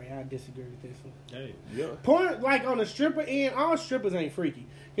 Sorry, I disagree with this one. Hey, Yeah. Porn, like on the stripper end, all strippers ain't freaky.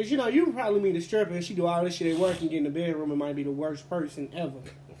 Because, you know, you can probably meet a stripper and she do all this shit at work and get in the bedroom and might be the worst person ever.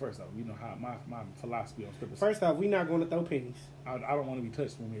 Well, first off, you know how my philosophy on strippers. First off, we not going to throw pennies. I don't want to be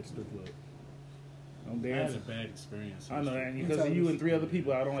touched when we at the strip club. I'm I had dance. a bad experience. I know that and You because tell of you us. and 3 other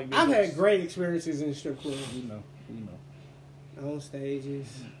people, I don't like. being I've had touched. great experiences in strip clubs. You know, On stages.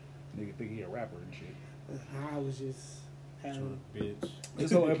 nigga think he a rapper and shit. I was just having... Bitch.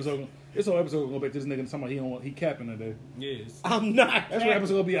 This whole episode gonna go back to this nigga talking about he capping today. Yes. I'm not. That's what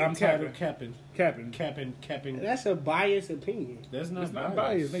episode gonna be. I'm tired capping. of Capping. capping. That's a biased opinion. That's not It's not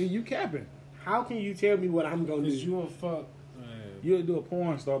biased, nigga. You capping. How can you tell me what I'm going to Because do? you a fuck. You would do a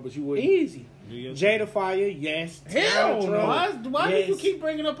porn star, but you wouldn't. Easy. do your Jada Fire, yes. Hell Tiana no. Trump, Why do you yes. keep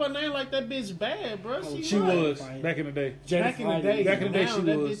bringing up her name like that bitch bad, bro? She right. was back in the day. Jada Back in the Fire, day. Back in the day, now, she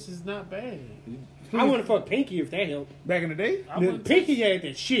that was. bitch is not bad. I want to fuck Pinky if that helped. Back in the day, I wouldn't Pinky had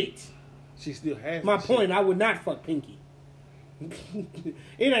that shit. she still has. My that point, shit. I would not fuck Pinky. It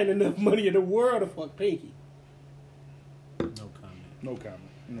ain't enough money in the world to fuck Pinky. No comment. No comment.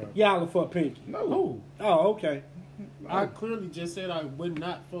 No. Y'all will fuck Pinky. No. Who? Oh, okay. I clearly just said I would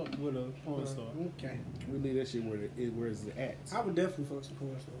not fuck with a porn star. Okay. We leave that shit where it's at. I would definitely fuck some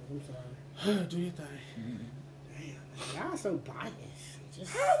porn stars. I'm sorry. Do your thing. Damn, y'all so biased.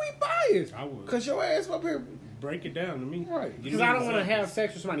 Just How we biased? I would. Cause your ass up here. Break it down to me. Right. Give because me I don't want to examples. have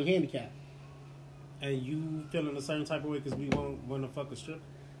sex with somebody handicapped. And you feeling the same type of way because we won't want to fuck a stripper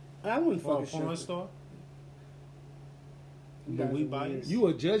I wouldn't or fuck a a porn stripper. star? You But guys we are biased. weird. You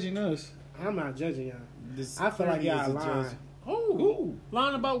are judging us. I'm not judging y'all. This I feel like clearly y'all is a lying. judge. Who?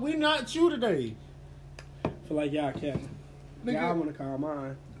 Lying about we not you today. I feel like y'all capping. Nigga. Y'all want to call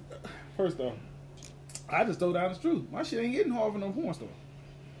mine. First off, I just told down the truth. My shit ain't getting hard for no porn star.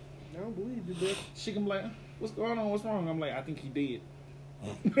 I don't believe you, bitch. She can be like, what's going on? What's wrong? I'm like, I think he dead.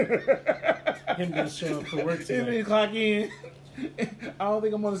 Him didn't show up for work And today. then clock in. I don't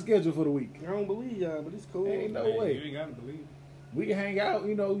think I'm on the schedule for the week. I don't believe y'all, but it's cool. Ain't no Hey, way. You ain't gotta believe. We can hang out,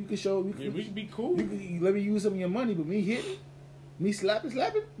 you know, you can show, Yeah, we can be cool. you can let me use some of your money, but me hitting, me slapping,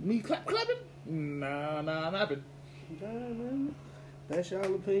 me clapping, nah, napping. Man, that's y'all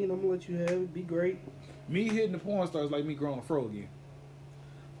opinion. I'm gonna let you have it. Be great. Me hitting the porn stars like me growing a fro again.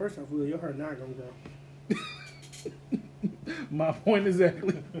 First off, Will, your hair not gonna grow. My point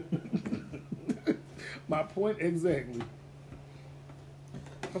exactly. My point exactly.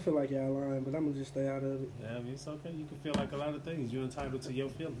 I feel like y'all lying, but I'm gonna just stay out of it. Yeah, I mean, it's okay. You can feel like a lot of things. You're entitled to your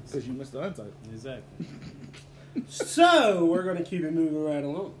feelings. Because you missed the untitled. Exactly. So we're gonna keep it moving right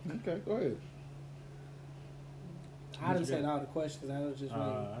along. Okay, go ahead. I done said all the questions. I was just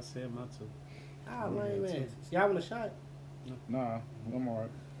waiting. I said my two. Ah, lame ass. Y'all want a shot? Nah, I'm alright.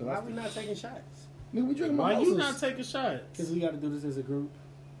 Why we not taking shots? Nigga, we drinking Why you mimosas. not taking shots? Because we got to do this as a group.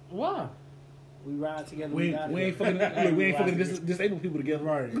 Why? We ride together. We got ain't it. fucking. Look, we ain't fucking disabled people together.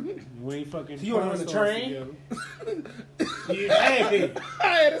 Right. We ain't fucking. So you wanna run the porn stars train? together. Hey, I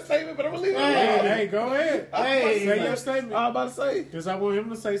had a statement, but I'm gonna leave it alone. hey, go ahead. Hey, Say your statement. I was about to say. Because I want him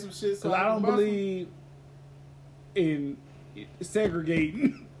to say some shit. So Because I don't can believe in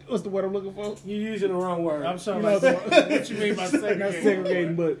segregating. What's the word I'm looking for? You using the wrong word. I'm sorry. You know, What you mean by Not segregating?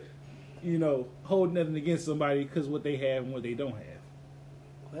 segregating, but holding nothing against somebody because what they have and what they don't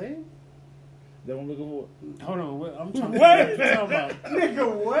have. What? That what I'm looking for. Hold on. I'm trying to What? figure out what you're talking about.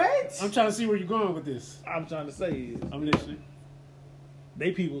 Nigga, what? I'm trying to see where you're going with this. I'm trying to say is I'm listening.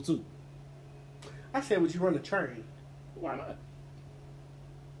 they people too. I said, would you run the train? Why not?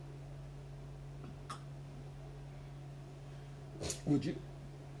 Would you?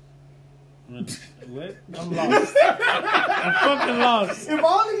 What? I'm lost. I'm fucking lost. If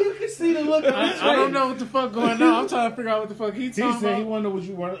only you could see the look on his face. I don't know what the fuck going on. I'm trying to figure out what the fuck he He talking said he about. wanted to know would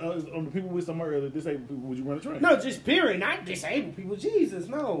you run on the people with some earlier disabled people. Would you run a train? No, just period. Not disabled people. Jesus,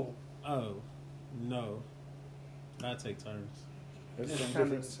 no. Oh, no. I take turns. That's It's some kind of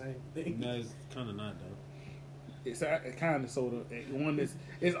the difference. same thing. No, it's kind of not though. It's kind of sort of one that's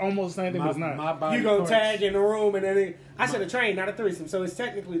it's almost the same thing, but it's not. My body You go parts- tag in the room and then I said a train, not a threesome, so it's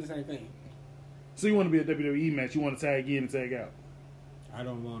technically the same thing. So you want to be a WWE match? You want to tag in and tag out? I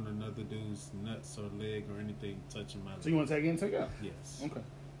don't want another dude's nuts or leg or anything touching my leg. So you want to tag in and tag out? Yes. Okay.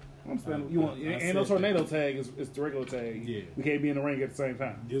 I understand. I- You want I ain't no said tornado tag is the regular tag. Yeah. We can't be in the ring at the same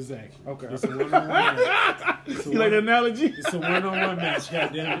time. Exactly. Okay. It's a one-on-one match. It's a You like the analogy? It's a one-on-one match,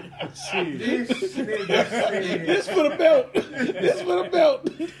 goddamn it. Shit. This for the belt. This for the belt.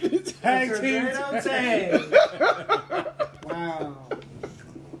 Tag team. Tag. Wow.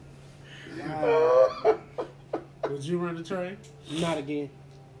 Wow. Would you run the train? Not again.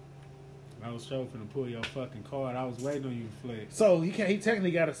 I was sure finna pull your fucking card. I was waiting on you to flex. So he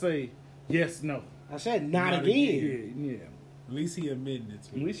technically got to say yes, no. I said not, Not again. Yeah. At least he admitting it to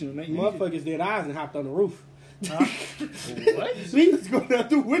At me. least you Motherfuckers did eyes and hopped on the roof. Huh? What? He was going out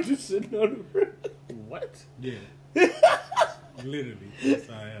the window sitting on the roof. What? Yeah. Literally. That's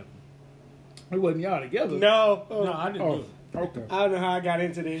how it happened. It wasn't y'all together. No. No, I didn't do Oh, it. okay. I don't know how I got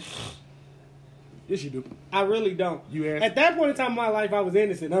into this. Yes, you do. I really don't. You asked. At that point in time in my life, I was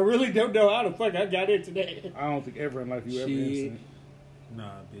innocent. I really don't know how the fuck I got into that. I don't think ever in life you ever Shit. innocent. Nah,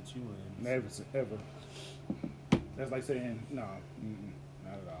 bitch, you ain't. Never, ever. That's like saying no,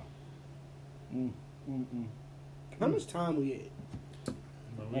 not at all. How much time we at?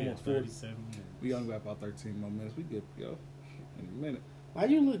 But we Almost at 40. 37 minutes. We only got about 13 more minutes. We good to go in a minute. Why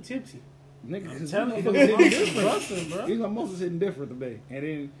you look tipsy? Nigga, I'm 'cause telling these you, motherfuckers I'm hitting just different. busting, bro. These mimosas hitting different today. And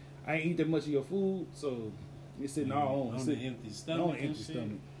then I ain't eat that much of your food, so you're sitting all on. On the Sitting empty stomach. on the and empty shit.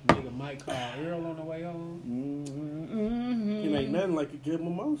 stomach. Nigga might call Earl on the way home. It ain't nothing like a good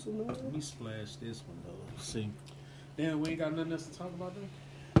mimosa, man. We splashed this one though. See. Damn, we ain't got nothing else to talk about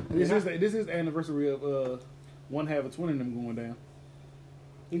though? This is the anniversary of one half of 20 of them going down.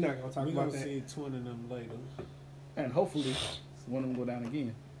 You're not gonna talk We about gonna that. see 20 of them later. And hopefully one of them go down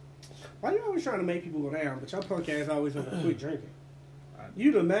again. Why you always trying to make people go down, but your punk ass always on quit drinking?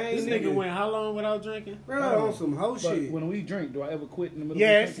 You the main This nigga. nigga went how long without drinking? Bro, on some hoe But shit. when we drink, do I ever quit in the middle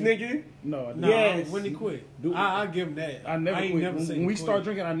Yes, of drinking? nigga. No, I No, Yes. when he quit. Do- I give him that. I never ain't quit. never seen When we him start quit.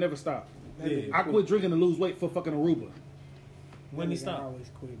 drinking, I never stop. Yeah. I quit drinking to lose weight for fucking Aruba. When he That nigga stopped.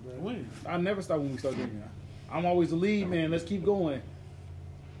 always quit, bro. When? I never stop when we start drinking. I'm always the lead man. Let's keep going.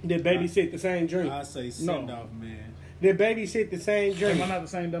 Did babysit the same drink? I say send off, man. Did babysit the same Am drink? I not the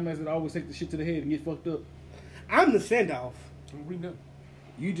same dumbass that always take the shit to the head and get fucked up? I'm the send off. We know.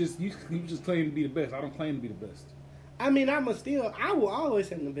 You just claim to be the best. I don't claim to be the best. I mean, I will always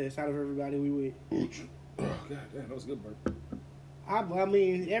have the best out of everybody we with. Oh, God damn, that was a good burp. I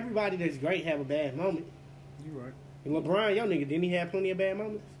mean, everybody that's great have a bad moment. You right. And LeBron, your nigga, didn't he have plenty of bad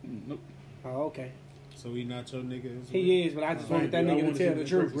moments? Nope. Oh, okay. So he not your nigga? as well? He is, but I just wanted that nigga to tell the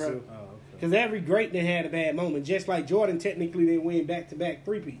truth, bro. Oh, okay. Because every great then had a bad moment. Just like Jordan technically didn't win back-to-back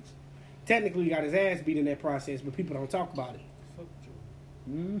three-peats. Technically got his ass beat in that process, but people don't talk about it. Fuck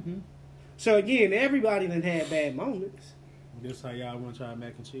you. Mm-hmm. So again, everybody done had bad moments. This how y'all want to try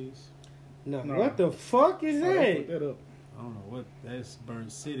mac and cheese? No. No. What the fuck is Put that? that up. I don't know what that's Burn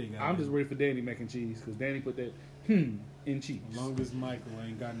City guy. I'm just ready for Danny mac and cheese because Danny put that and cheese. As long as Michael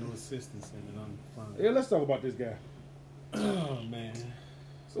ain't got no assistance in it, I'm fine. Yeah, let's talk about this guy. Oh man,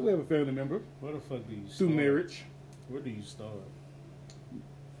 So we have a family member where the fuck do you start? through marriage. Where do you start?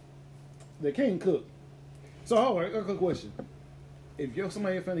 They can't cook. So, all right, a quick question. If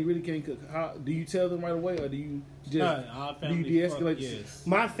somebody in your family really can't cook, how do you tell them right away, or do you just Our do you family de-escalate? yes.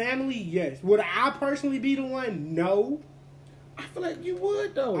 My family, yes. Would I personally be the one? No. I feel like you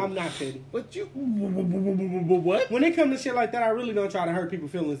would though. I'm not petty. But you what? When it comes to shit like that, I really don't try to hurt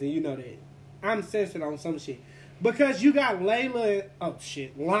people's feelings, and you know that. I'm sensitive on some shit. Because you got Lana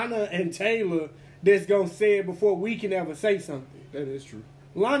and Taylor that's gonna say it before we can ever say something. That is true.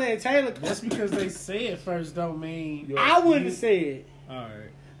 Lana and Taylor, Just because they say it first don't mean. I wouldn't have said it. All right.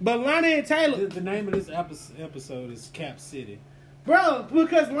 But Lana and Taylor, The name of this episode is Cap City. bro,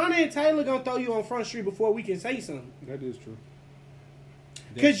 because Lana and Taylor gonna throw you on Front Street before we can say something. That is true.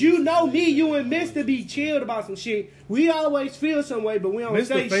 Cause you know me, you and Mister be chilled about some shit. We always feel some way, but we don't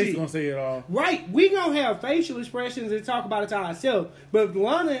say Mr. Face shit. gonna say it all. Right, we gonna have facial expressions and talk about it to ourselves. But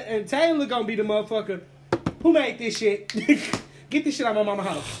Lana and Taylor gonna be the motherfucker who made this shit. Get this shit out of my mama's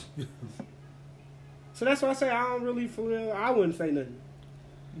house. So that's why I say I don't really feel. I wouldn't say nothing.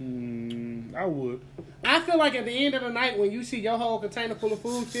 I would. I feel like at the end of the night, when you see your whole container full of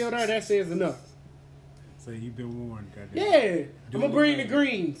food still there, that says enough. So you've been warned, goddamn. Yeah, I'm gonna bring the it.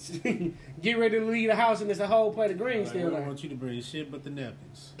 greens. Get ready to leave the house and there's a whole plate of greens Like, we still don't there. want you to bring shit but the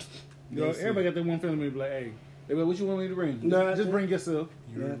napkins. You know, That's everybody it. got that one family member like, hey, they be like, what you want me to bring? Nothing. Just bring yourself.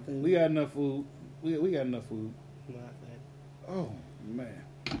 Nothing. We got enough food. We got enough food. Nothing. Oh man,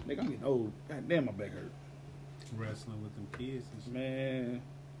 nigga, I'm getting old. God damn, my back hurt. Wrestling with them kids and shit. Man,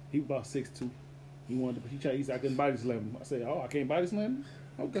 he was about 6'2". He said I couldn't body slam him. I said, oh, I can't body slam him?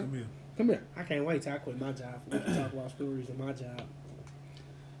 Okay, Come here. come here. I can't wait till I quit my job. We can talk about stories of my job.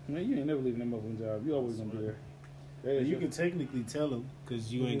 Man, you ain't never leaving that motherfucking job. You always gonna be there. That is You your- can technically tell them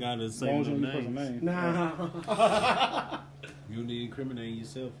because you ain't got to say long as no you don't use names. person's name. Nah. You don't need to incriminate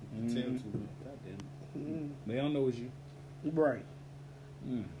yourself. You can tell Mhm. to them. Goddamn. They don't know it's you. Right.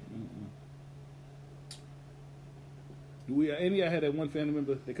 Do we any of y'all had that one family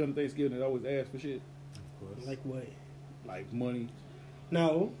member that come to Thanksgiving that always ask for shit? Of course. Like what? Like money.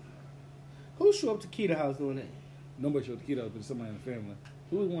 No. Who show up to Keita house doing that? Nobody showed the kid up, but somebody in the family.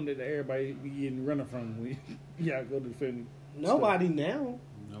 Who was one that everybody be getting running from when y'all go to the family? Nobody now.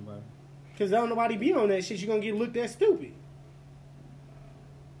 Nobody. Cause don't nobody be on that shit. You gonna get looked at stupid.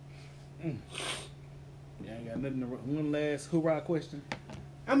 Yeah, ain't got nothing. One last hoorah question.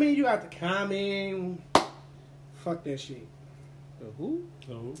 I mean, you have to comment. Fuck that shit. Who?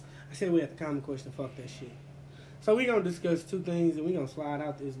 So, I said we have to comment question. Fuck that shit. So we gonna discuss two things and we gonna slide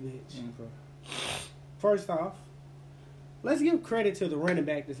out this bitch. Okay. First off, let's give credit to the running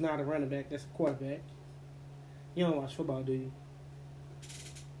back that's not a running back, that's a quarterback. You don't watch football, do you?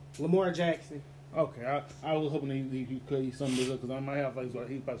 Lamar Jackson. Okay, I was hoping he could sum this up because I might have like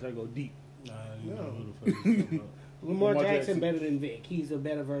he's about to try to go deep. nah, you know No. who the fuck he's talking about. Lamar Lamar Jackson Jackson. better than Vic. He's a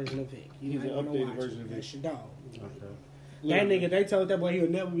better version of Vic. You He's might an wanna updated watch version it. of Vic. That's your dog. Okay. That nigga, they told that boy he would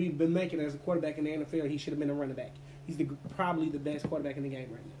never been making as a quarterback in the NFL. He should have been a running back. He's probably the best quarterback in the game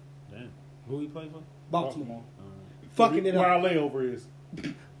right now. Damn. Who he play for? Baltimore. Alright. Fucking it Where our up. layover is.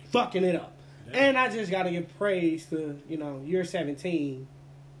 Fucking it up. Damn. And I just got to give praise to, year 17.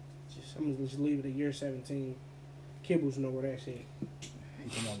 I'm going to just leave it at year 17. Kibbles know where that shit.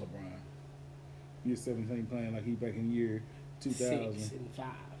 Come on, LeBron. Year 17 playing like he back in year 2000. 6 and 5.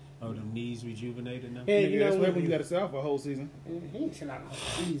 Oh, them knees rejuvenated now? Yeah, Nigga, you that's know what when you got to sit out for a whole season. He ain't sit out a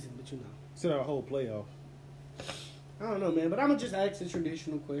whole season, but Sit out a whole playoff. I don't know, man. But I'm going to just ask the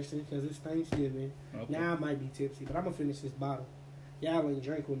traditional question because it's Thanksgiving. Okay. Now I might be tipsy, but I'm going to finish this bottle. Y'all ain't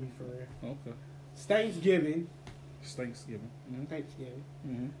drink with me for real. Okay. It's Thanksgiving. It's Thanksgiving. Mm-hmm. Thanksgiving.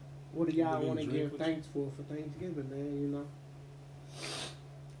 Mm-hmm. What do y'all You want to gonna drink give with thanks for Thanksgiving, man?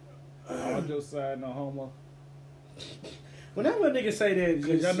 All jokes aside, no homo. Whenever a nigga say that, it's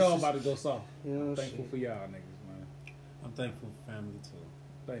Because just, y'all know I'm about to go soft. you know, Thankful shit. for y'all niggas, man. I'm thankful for family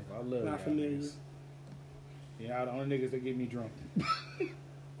too. Thankful. I love Not y'all familiar. niggas. Y'all the only niggas that get me drunk.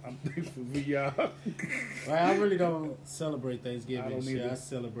 I'm thankful for y'all. Well, I really don't celebrate I Thanksgiving. don't Shit. either. I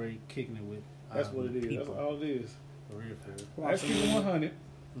celebrate kicking it with. That's what it is. People. That's all it is. For real, for real. Let's keep it 100.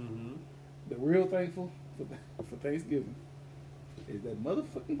 Mm-hmm. The real thankful for Thanksgiving is that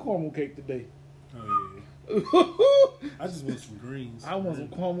motherfucking caramel cake today. Oh yeah. I just want some greens. I want some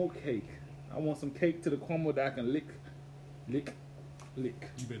caramel cake. I want some cake to the caramel that I can lick. You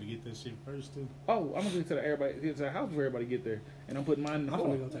better get that shit first too. Oh, I'm gonna get to the house before everybody get there, and I'm putting mine in the I'm car.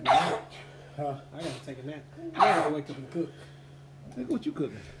 gonna go take a nap. Huh? I gotta take a nap. I gotta wake up and cook. Nigga, what you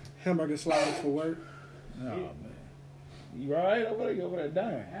cooking? Hamburger sliders for work. Oh man, You alright over there? You over there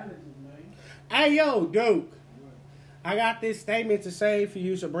dying? Hey, yo, Duke. I got this statement to say for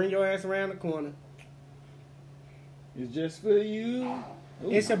you, so bring your ass around the corner. It's just for you. Ooh.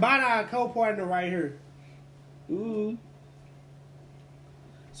 It's about our co-partner right here. Ooh.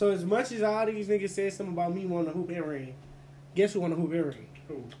 So as much as all these niggas said something about me wanting a hoop earring, guess who want a hoop earring?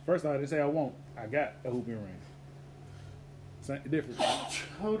 First off, I didn't say I won't. I got a hoop earring. Same difference.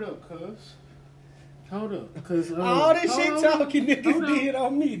 Hold up, cuz. Hold up, cause All this shit talking niggas did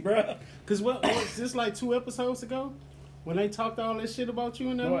on me, bro. Cause what was this like 2 episodes ago when they talked all that shit about you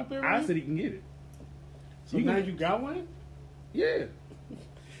in that No, hoop earring? I said he can get it. So now you got one? Yeah.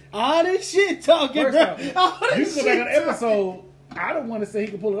 All this shit talking, First bro. off, All you this can go back on shit the episode. I don't want to say he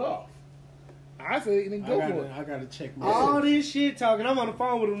can pull it off. I said he can go for it. I gotta check my All this shit talking. I'm on the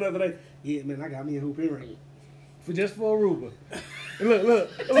phone with him the other day. Yeah, man, I got me a hoop earring. Just for Aruba. look.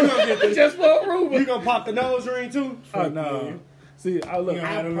 Just for Aruba. You gonna pop the nose ring too? Oh, no. See, I look. You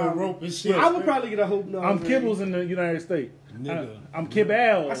had a little rope and shit. I would probably get a hoop nose I'm ring. Kibbles in the United States. Nigga. I'm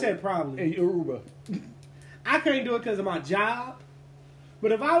Kibble. I said probably. in Aruba. I can't do it because of my job.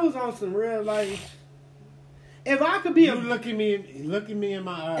 But if I was on some real life, if I could be You look at me in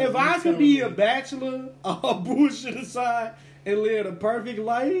my eyes. if I could be a bachelor, all bullshit aside, and live a perfect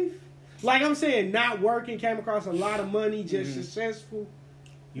life, like I'm saying, not working, came across a lot of money, just successful.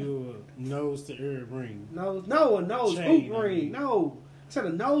 You a nose to ear ring. No, a nose Chain. hoop ring. No, I said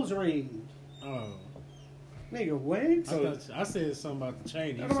a nose ring. Oh. Nigga, what? I said something about the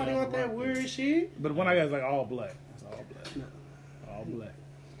chain. You Nobody said want that rock. weird shit. But the one I got is like all black. It's all black. No. All black.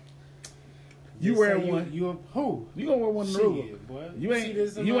 You You wearing say one? You a who? You gonna wear one in Aruba? Shit, boy. You see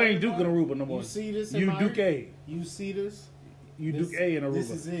this in you my ain't Duke in area? Aruba no more. You see this? In You my Duke area? A. You see this? You This- Duke A in Aruba. This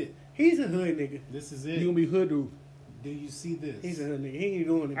is it. He's a hood nigga. This is You it. gonna be hoodoo. Do you see this? He's a hood nigga. He ain't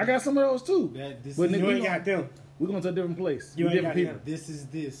doing it. I got some of those too. This But is nigga, You we ain't gonna- got them. We're going to a different place. You We ain't different got people. them. This is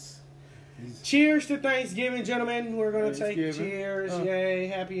this. Cheers to Thanksgiving, gentlemen. We're gonna take Thanksgiving. cheers. Yay,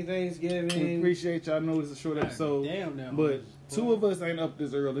 happy We Thanksgiving. appreciate y'all. I know it's a short God episode, damn now, but boy. two of us ain't up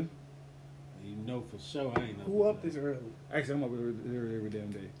this early. You know for sure I ain't know. Who up this early? Actually, I'm up every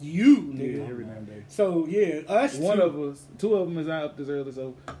damn day. You, Yeah, nigga. every damn day. So yeah, us One two. of us, two of them is not up this early,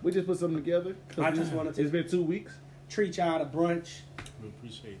 so we just put something together. 'Cause I just wanted to It's been 2 weeks. treat y'all to brunch. We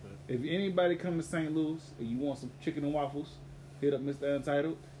appreciate that. If anybody come to St. Louis and you want some chicken and waffles, hit up Mr.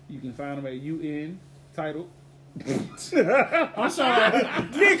 Untitled. You can find him at UN Titled. I'm sorry.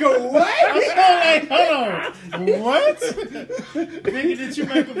 Nigga, what? Hold on. What? Nigga, did you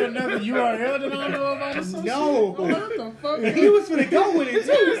make up another URL that I don't know about or some No. shit? What the fuck? He was finna go with it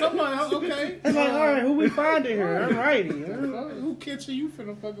too. I'm like, okay. It's like, all right, who we finding here? Alrighty. Who kitchen you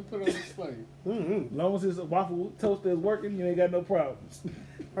finna fucking put on display? Mm-hmm. As long as his waffle toaster is working, you ain't got no problems.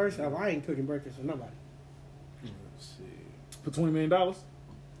 First off, I ain't cooking breakfast for nobody. For $20 million?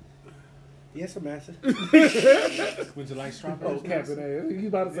 Yes, sir, master. Would you like strawberries? Oh, Captain ass. You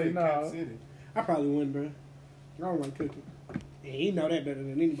about to say Cap no. City. I probably wouldn't, bro. I don't like cooking. And he know that better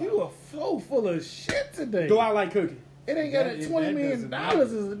than anybody. You are so full of shit today. Do I like cooking? It ain't got That- a $20 that million doesn't matter.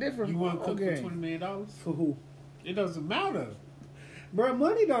 is a different You want to cook for game. $20 million? For who? It doesn't matter. Bro,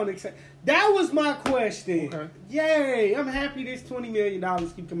 money don't accept. That was my question. Okay. Yay! I'm happy this $20 million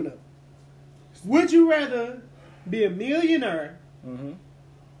keep coming up. Would you rather be a millionaire Mm-hmm.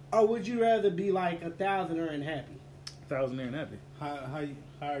 or would you rather be like a thousandaire and happy? $1,000 and happy. How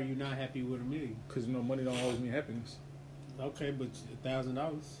are you not happy with $1 million? Because you know money don't always mean happiness. Okay, but $1,000.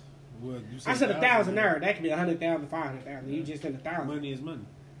 Well, you I said a thousandaire. That could be 100,000, 500,000. You just said 1,000. Money is money.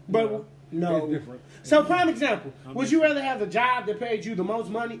 But no. It's different. So, prime example. I'm Would just- you rather have a job that paid you the most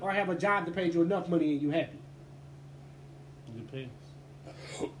money or have a job that paid you enough money and you happy? It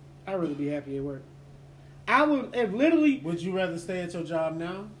depends. I'd rather be happy at work. I would, if literally, Would you rather stay at your job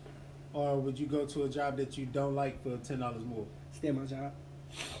now, or would you go to a job that you don't like for $10 more, stay at my job.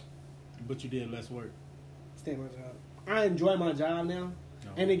 but you did less work? Stay at my job. I enjoy my job now,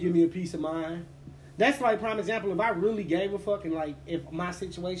 No. and it give me a peace of mind. That's like prime example. If I really gave a fuck and like if my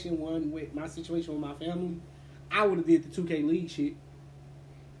situation wasn't with my situation with my family, I would have did the 2K League shit.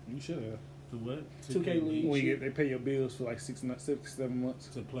 You should have. To what? 2K League. When you get, they pay your bills for like 6, 7 months.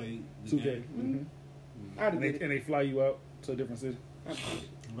 To play the 2K. game. Mm-hmm. I'd have And, did it. they fly you out to a different city. I'd have did it.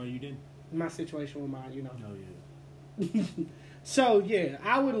 No, you didn't. My situation with my, Oh yeah. So yeah,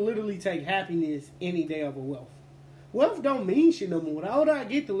 I would literally take happiness any day over wealth. Wealth don't mean shit no more. The older I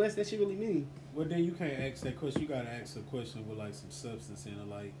get, the less that shit really mean. Well, then you can't ask that question. You gotta ask a question with like some substance in it.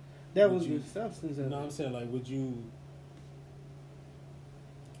 Like, That Would was you- the substance you of know what it. I'm saying? Like, would you?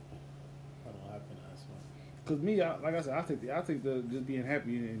 Hold on, how can I ask one? Cause me, like I said, I think the just being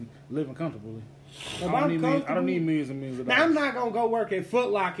happy and living comfortably. If I don't need comfortable- millions and millions of Now, I'm dollars. not gonna go work at Foot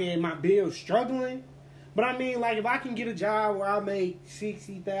Locker and my bill's struggling. But I mean, like, if I can get a job where I make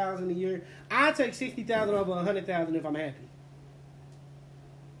 $60,000 a year, I take $60,000 over $100,000 if I'm happy.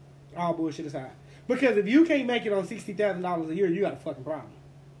 All bullshit aside, because if you can't make it on $60,000 a year, you got a fucking problem.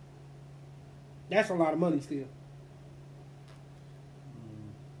 That's a lot of money still.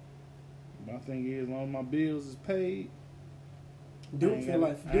 My thing is, as long as my bills is paid, Dude I ain't feel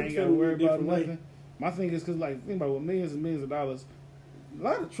gotta- like I dude ain't feel gotta worry about different way. nothing. My thing is because, like, think about it, with millions and millions of dollars, a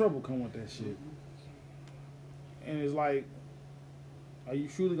lot of trouble come with that shit. And it's like, are you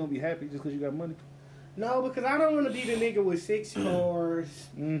truly gonna be happy just because you got money? No, because I don't want to be the nigga with 6 cars,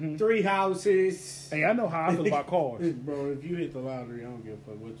 Mm-hmm. 3 houses. Hey, I know how I feel about cars. Bro, if you hit the lottery, I don't give a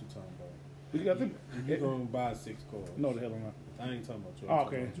fuck what you talking about. But you got to think. If you gonna buy 6 cars. No, the hell I'm not. I ain't talking about you. Oh,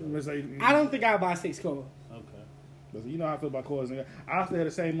 okay. Let's say, I don't think I'll buy 6 cars. Okay. But you know how I feel about cars. Nigga. I still have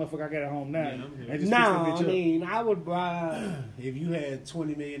the same motherfucker I got at home now. Yeah, I'm here. and just No, fix that I bitch up. mean, I would buy. If you had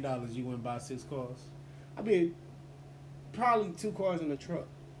 $20 million, you wouldn't buy 6 cars? I mean, probably 2 cars in the truck.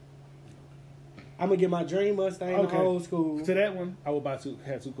 I'm gonna get my dream Mustang, Okay. the old school. To that one, I would have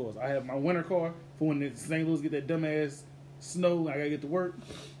 2 cars. I have my winter car for when the St. Louis get that dumbass snow. I gotta get to work,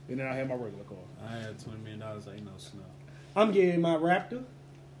 and then I have my regular car. I had $20 million, ain't no snow. I'm getting my Raptor.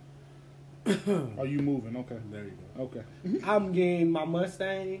 Are you moving? Okay. There you go. Okay. I'm getting my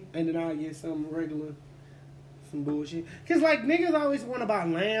Mustang, and then I'll get some regular, some bullshit. Cause like niggas always want to buy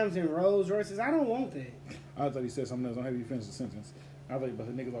Lambs and Rolls Royces. I don't want that. I thought he said something else. Don't have you finish the sentence. I thought the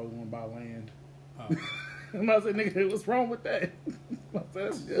niggas always want to buy land. Oh, I'm not saying, nigga, what's wrong with that? I said,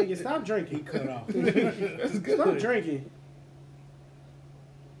 that's good. Nigga, stop he drinking. cut off. That's good. Stop drinking.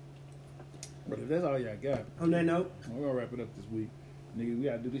 But if that's all y'all got, On that note, we're gonna wrap it up this week. Nigga, we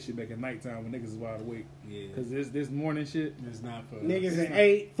gotta do this shit back at nighttime when niggas is wide awake. Yeah. Cause this morning shit, It's not for niggas us. at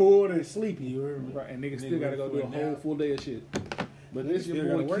 8, full, and sleepy. You heard me? right, and niggas Nigga still gotta go do a ready for a whole nap. full day of shit. But this Still your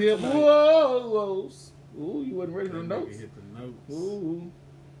gotta boy work Kid tonight. Whoa. Ooh, you wasn't ready for That the nigga notes. hit the notes. Ooh.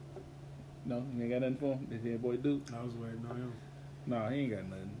 No, you ain't got nothing for him. This your boy Duke. I was waiting on him. Nah, he ain't got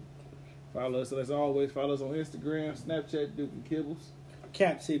nothing. Follow us, as always. Follow us on Instagram, Snapchat, Duke and Kibbles.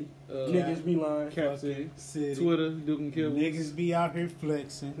 Cap City. Niggas be lying. Cap City. City. Twitter, Duke and Kibbles. Niggas be out here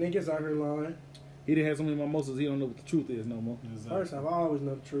flexing. Niggas out here lying. He didn't have so many mimosas, he don't know what the truth is no more. First off, I always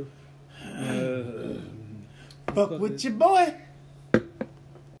know the truth. Fuck with your boy.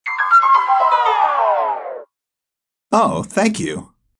 Oh, thank you.